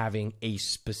 without having a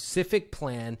specific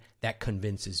plan that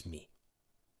convinces me.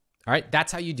 All right,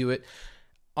 that's how you do it.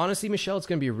 Honestly, Michelle, it's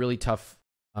going to be a really tough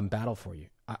battle for you.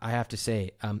 I have to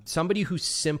say, somebody who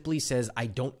simply says, I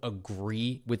don't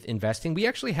agree with investing. We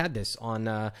actually had this on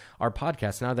our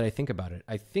podcast, now that I think about it.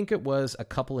 I think it was a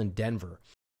couple in Denver.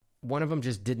 One of them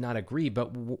just did not agree,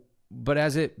 but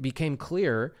as it became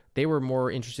clear, they were more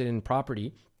interested in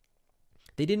property.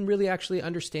 They didn't really actually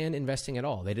understand investing at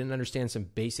all. They didn't understand some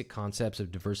basic concepts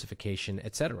of diversification,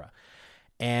 etc.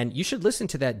 And you should listen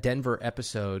to that Denver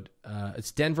episode.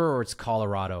 It's Denver or it's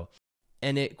Colorado.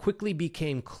 And it quickly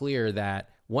became clear that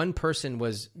one person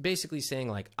was basically saying,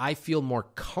 like, I feel more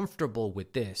comfortable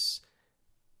with this,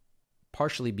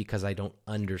 partially because I don't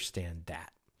understand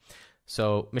that.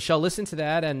 So, Michelle, listen to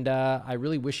that, and I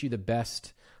really wish you the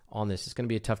best on this. It's going to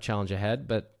be a tough challenge ahead,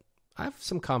 but I have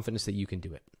some confidence that you can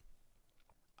do it.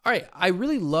 All right, I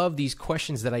really love these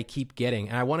questions that I keep getting,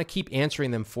 and I want to keep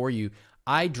answering them for you.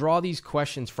 I draw these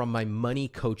questions from my money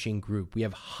coaching group. We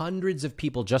have hundreds of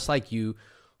people just like you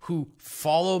who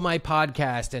follow my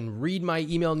podcast and read my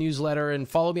email newsletter and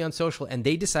follow me on social. And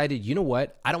they decided, you know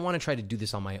what? I don't want to try to do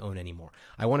this on my own anymore.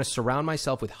 I want to surround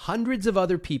myself with hundreds of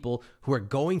other people who are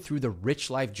going through the rich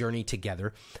life journey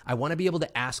together. I want to be able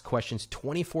to ask questions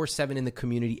 24/7 in the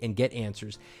community and get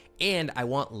answers. And I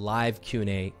want live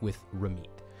Q&A with Ramit.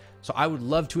 So I would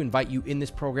love to invite you in this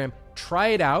program. Try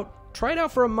it out. Try it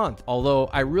out for a month, although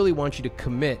I really want you to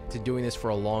commit to doing this for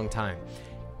a long time.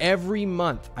 Every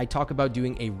month, I talk about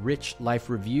doing a rich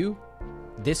life review.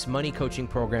 This money coaching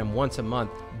program once a month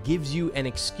gives you an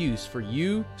excuse for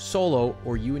you solo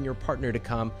or you and your partner to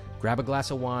come, grab a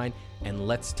glass of wine, and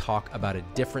let's talk about a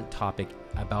different topic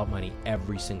about money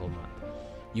every single month.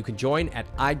 You can join at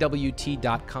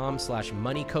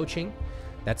iwt.com/moneycoaching.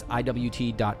 That's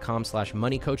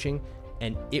iwt.com/moneycoaching,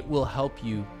 and it will help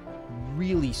you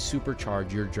really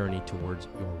supercharge your journey towards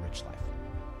your rich life.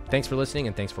 Thanks for listening,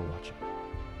 and thanks for watching.